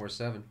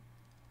 24/7.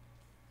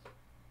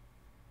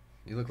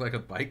 You look like a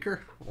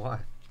biker? Why?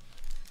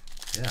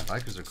 Yeah,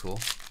 bikers are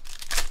cool.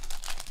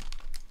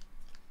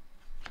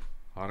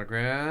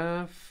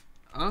 Autograph.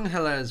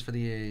 Angeles for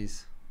the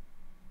A's.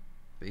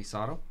 Base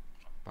auto.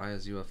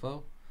 Baez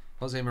UFO.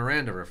 Jose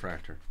Miranda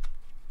refractor.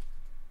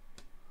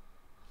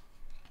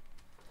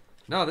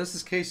 No, this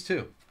is case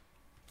 2.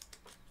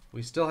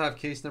 We still have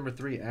case number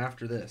 3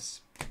 after this.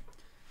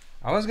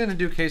 I was going to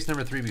do case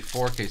number 3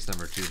 before case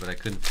number 2, but I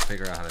couldn't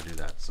figure out how to do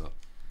that. So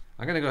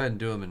I'm going to go ahead and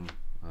do them in,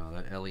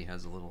 that Ellie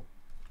has a little.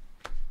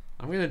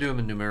 I'm going to do them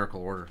in numerical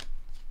order.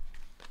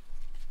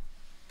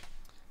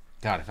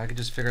 God, if I could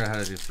just figure out how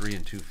to do 3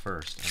 and 2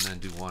 first, and then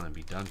do 1 and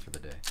be done for the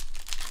day.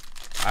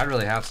 I'd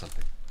really have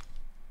something.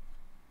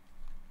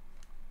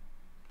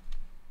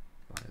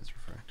 Baez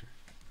refractor.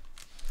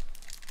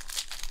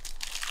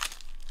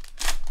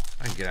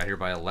 I can get out here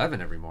by 11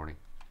 every morning.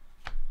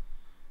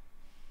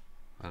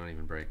 I don't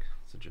even break.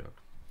 It's a joke.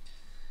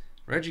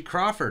 Reggie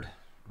Crawford,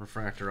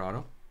 refractor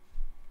auto.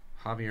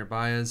 Javier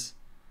Baez,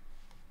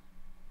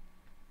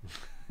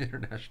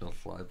 international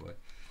flyboy.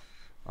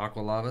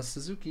 Aqualava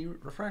Suzuki,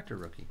 refractor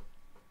rookie.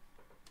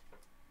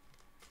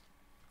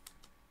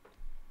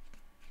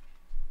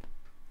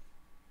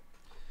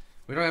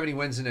 We don't have any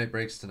Wednesday night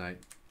breaks tonight.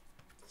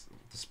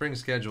 The spring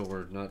schedule,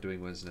 we're not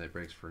doing Wednesday night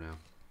breaks for now.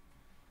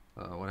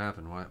 What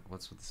happened?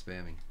 What's with the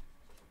spamming?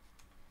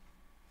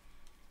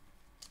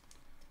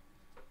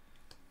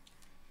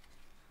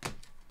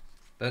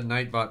 That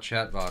Nightbot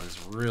chatbot is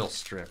real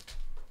strict.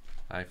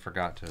 I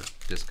forgot to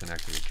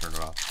disconnect it and turn it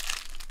off.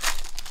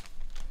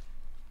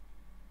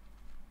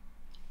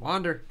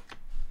 Wander.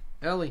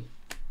 Ellie.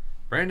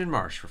 Brandon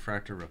Marsh,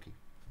 refractor rookie.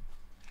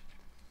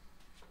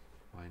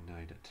 Why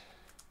night it?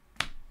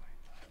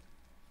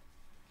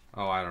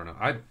 Oh, I don't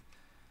know.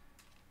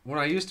 When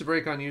I used to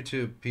break on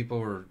YouTube, people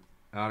were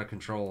out of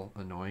control,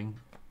 annoying,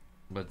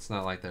 but it's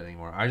not like that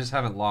anymore. I just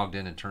haven't logged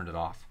in and turned it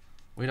off.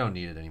 We don't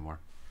need it anymore.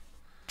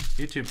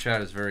 YouTube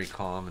chat is very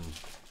calm and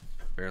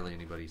barely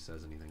anybody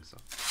says anything, so.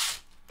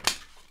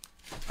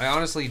 I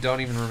honestly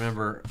don't even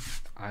remember.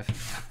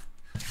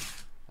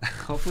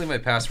 Hopefully my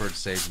password's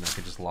saved and I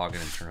can just log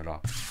in and turn it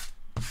off.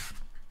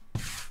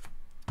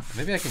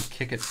 Maybe I can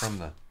kick it from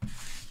the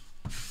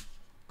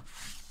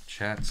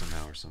chat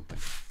somehow or something.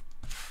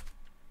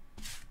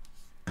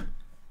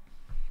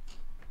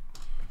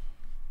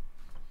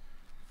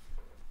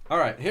 All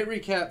right, hit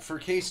recap for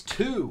case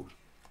 2.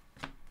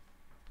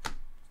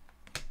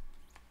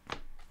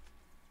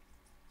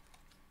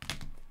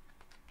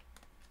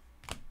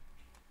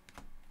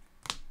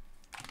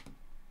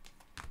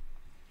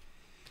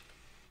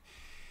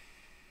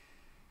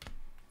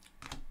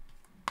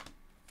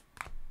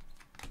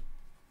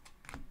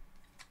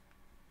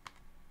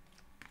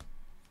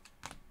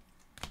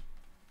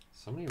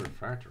 So many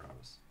refractor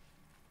autos.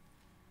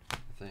 I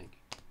think.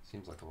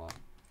 Seems like a lot.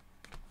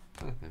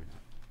 Maybe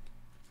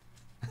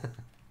not.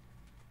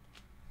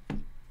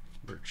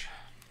 Birch.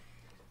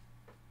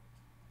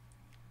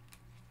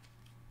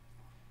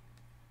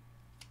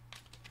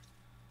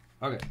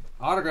 Okay.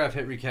 Autograph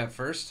hit recap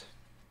first.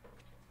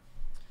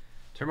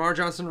 Termarr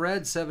Johnson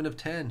red, 7 of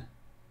 10.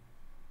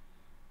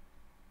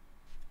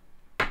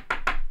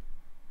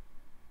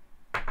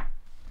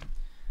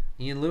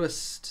 Ian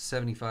Lewis to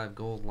 75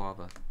 gold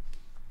lava.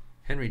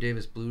 Henry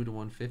Davis blue to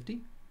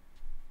 150.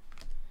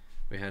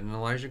 We had an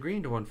Elijah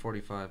Green to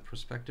 145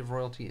 prospective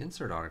royalty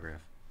insert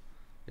autograph.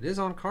 It is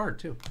on card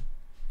too.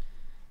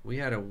 We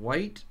had a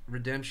white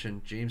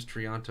redemption James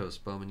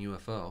Triantos Bowman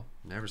UFO.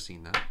 Never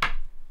seen that.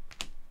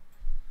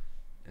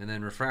 And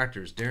then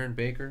refractors Darren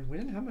Baker. We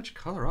didn't have much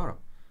color auto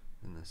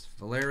in this.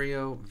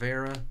 Valerio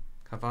Vera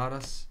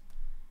Cavadas,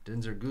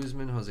 Denzer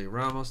Guzman, Jose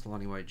Ramos,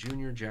 Lonnie White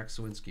Jr., Jack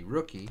Sawinski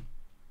rookie.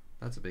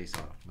 That's a base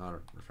auto, not a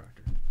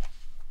refractor.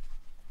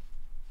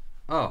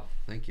 Oh,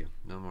 thank you.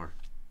 No more.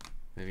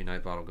 Maybe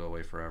Nightbot will go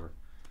away forever.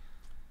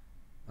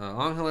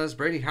 Angeles,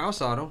 Brady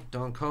House auto.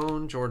 Don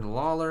Cohn, Jordan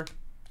Lawler,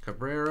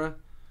 Cabrera,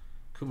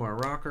 Kumar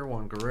Rocker,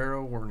 Juan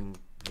Guerrero,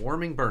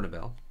 Warming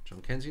Bernabel, Joe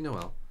Kenzie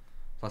Noel,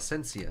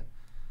 Placencia,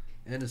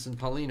 Anderson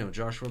Paulino,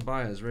 Joshua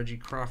Baez, Reggie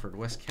Crawford,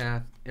 Wes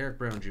Kath, Eric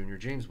Brown Jr.,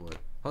 James Wood,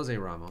 Jose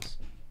Ramos.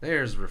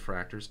 There's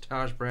refractors.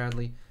 Taj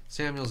Bradley,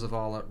 Samuel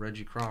Zavala,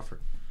 Reggie Crawford.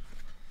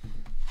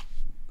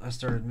 I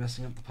started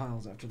messing up the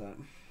piles after that.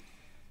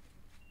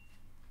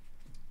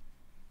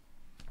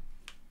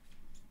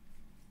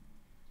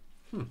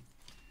 This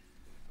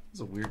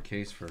is a weird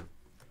case for...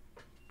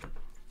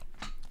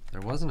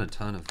 There wasn't a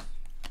ton of...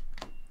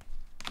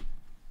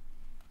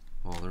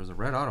 Well, there was a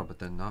red auto, but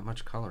then not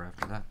much color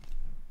after that.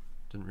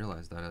 Didn't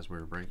realize that as we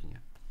were breaking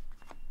it.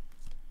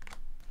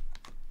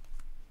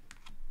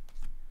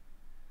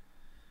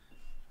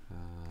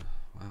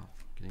 Wow,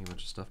 getting a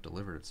bunch of stuff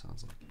delivered, it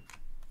sounds like.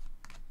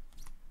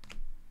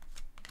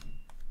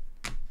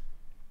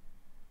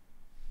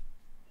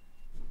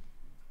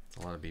 It's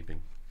a lot of beeping.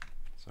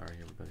 Sorry,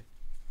 everybody.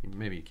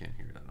 Maybe you can't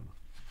hear it, I don't know.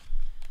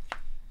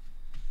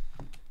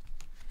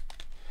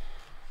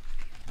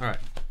 All right.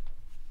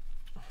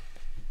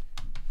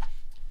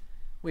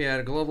 We had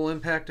a Global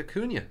Impact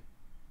Acuna.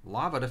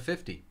 Lava to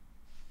 50.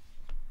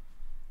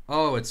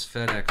 Oh, it's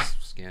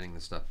FedEx scanning the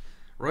stuff.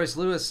 Royce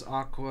Lewis,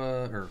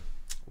 Gold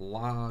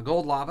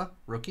Lava,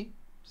 rookie,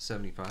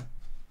 75.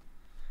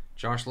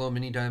 Josh Lowe,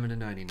 Mini Diamond to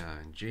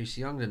 99. Jace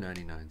Young to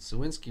 99.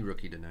 Sawinski,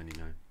 rookie to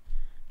 99.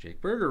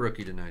 Jake Berger,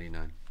 rookie to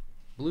 99.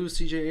 Blue,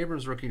 CJ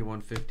Abrams, rookie to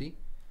 150.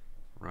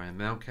 Ryan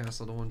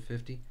Mountcastle to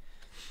 150.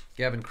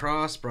 Gavin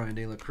Cross, Brian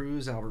De La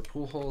Cruz, Albert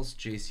Pujols,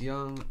 Jace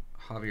Young,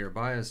 Javier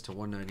Baez to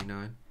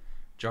 199.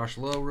 Josh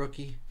Lowe,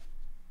 rookie.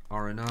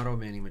 Arenado,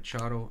 Manny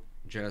Machado,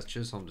 Jazz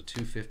Chisholm to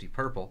 250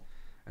 purple.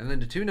 And then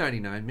to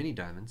 299, Mini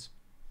Diamonds.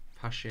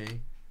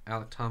 Pache,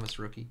 Alec Thomas,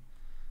 rookie.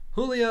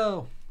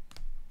 Julio,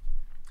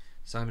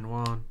 Simon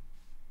Juan,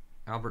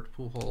 Albert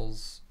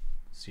Pujols,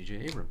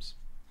 CJ Abrams,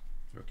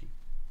 rookie.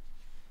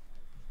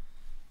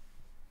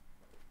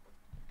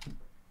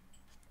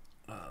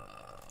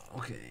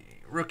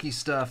 Okay, rookie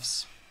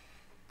stuffs.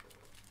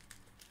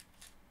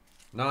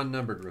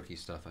 Non-numbered rookie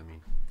stuff, I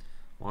mean.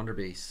 Wander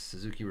Base,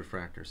 Suzuki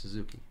Refractor,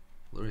 Suzuki.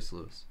 Luis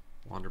Lewis,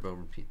 Wander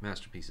Bowman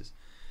Masterpieces.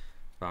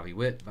 Bobby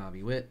Witt,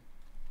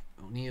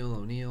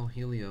 O'Neill,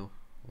 Helio,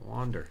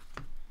 Wander.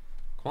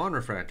 Quan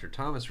Refractor,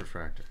 Thomas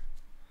Refractor.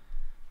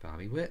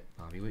 Bobby Witt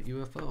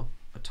UFO.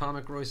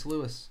 Atomic Royce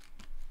Lewis.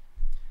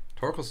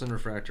 Torkelson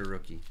Refractor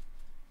rookie.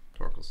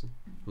 Torkelson,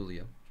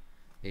 Julio.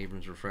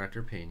 Abrams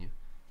Refractor, Pena.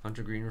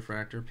 Hunter Green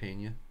Refractor,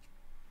 Pena.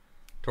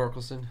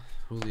 Torkelson,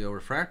 Julio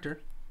Refractor.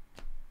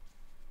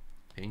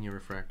 Pena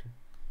Refractor.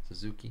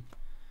 Suzuki.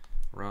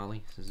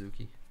 Raleigh,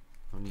 Suzuki.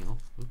 O'Neill.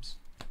 Oops.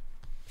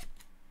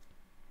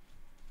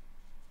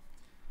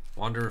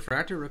 Wander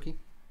Refractor rookie.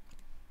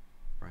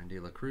 Brian De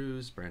La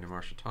Cruz, Brandon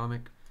Marshall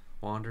Atomic,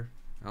 Wander,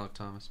 Alec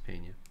Thomas,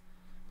 Pena.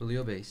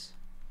 Julio Base,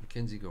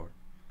 Mackenzie Gore.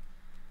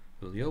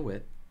 Julio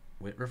Witt,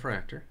 Witt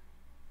Refractor.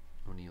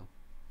 O'Neill,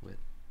 Witt.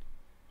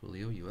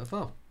 Julio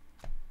UFO.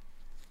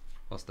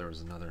 Plus there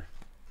was another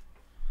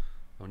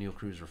O'Neill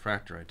Cruz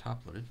Refractor I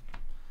top loaded.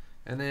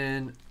 And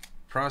then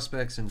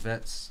prospects and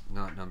vets,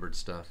 not numbered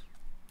stuff.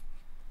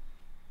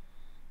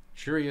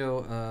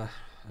 Churio,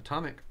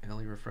 Atomic,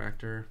 Ellie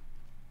Refractor.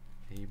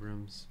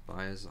 Abrams,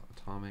 Baez,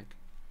 Atomic.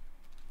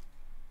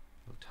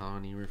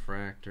 Otani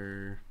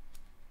Refractor.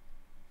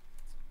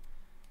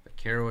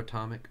 Vaquero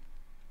Atomic.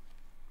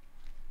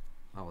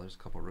 Oh, there's a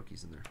couple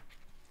rookies in there.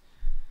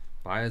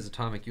 Baez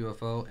Atomic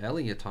UFO.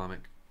 Ellie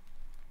Atomic.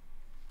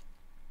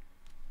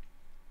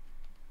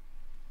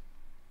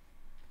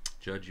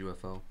 Judge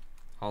UFO.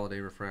 Holiday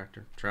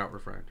Refractor. Trout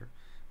Refractor.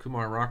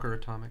 Kumar Rocker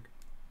Atomic.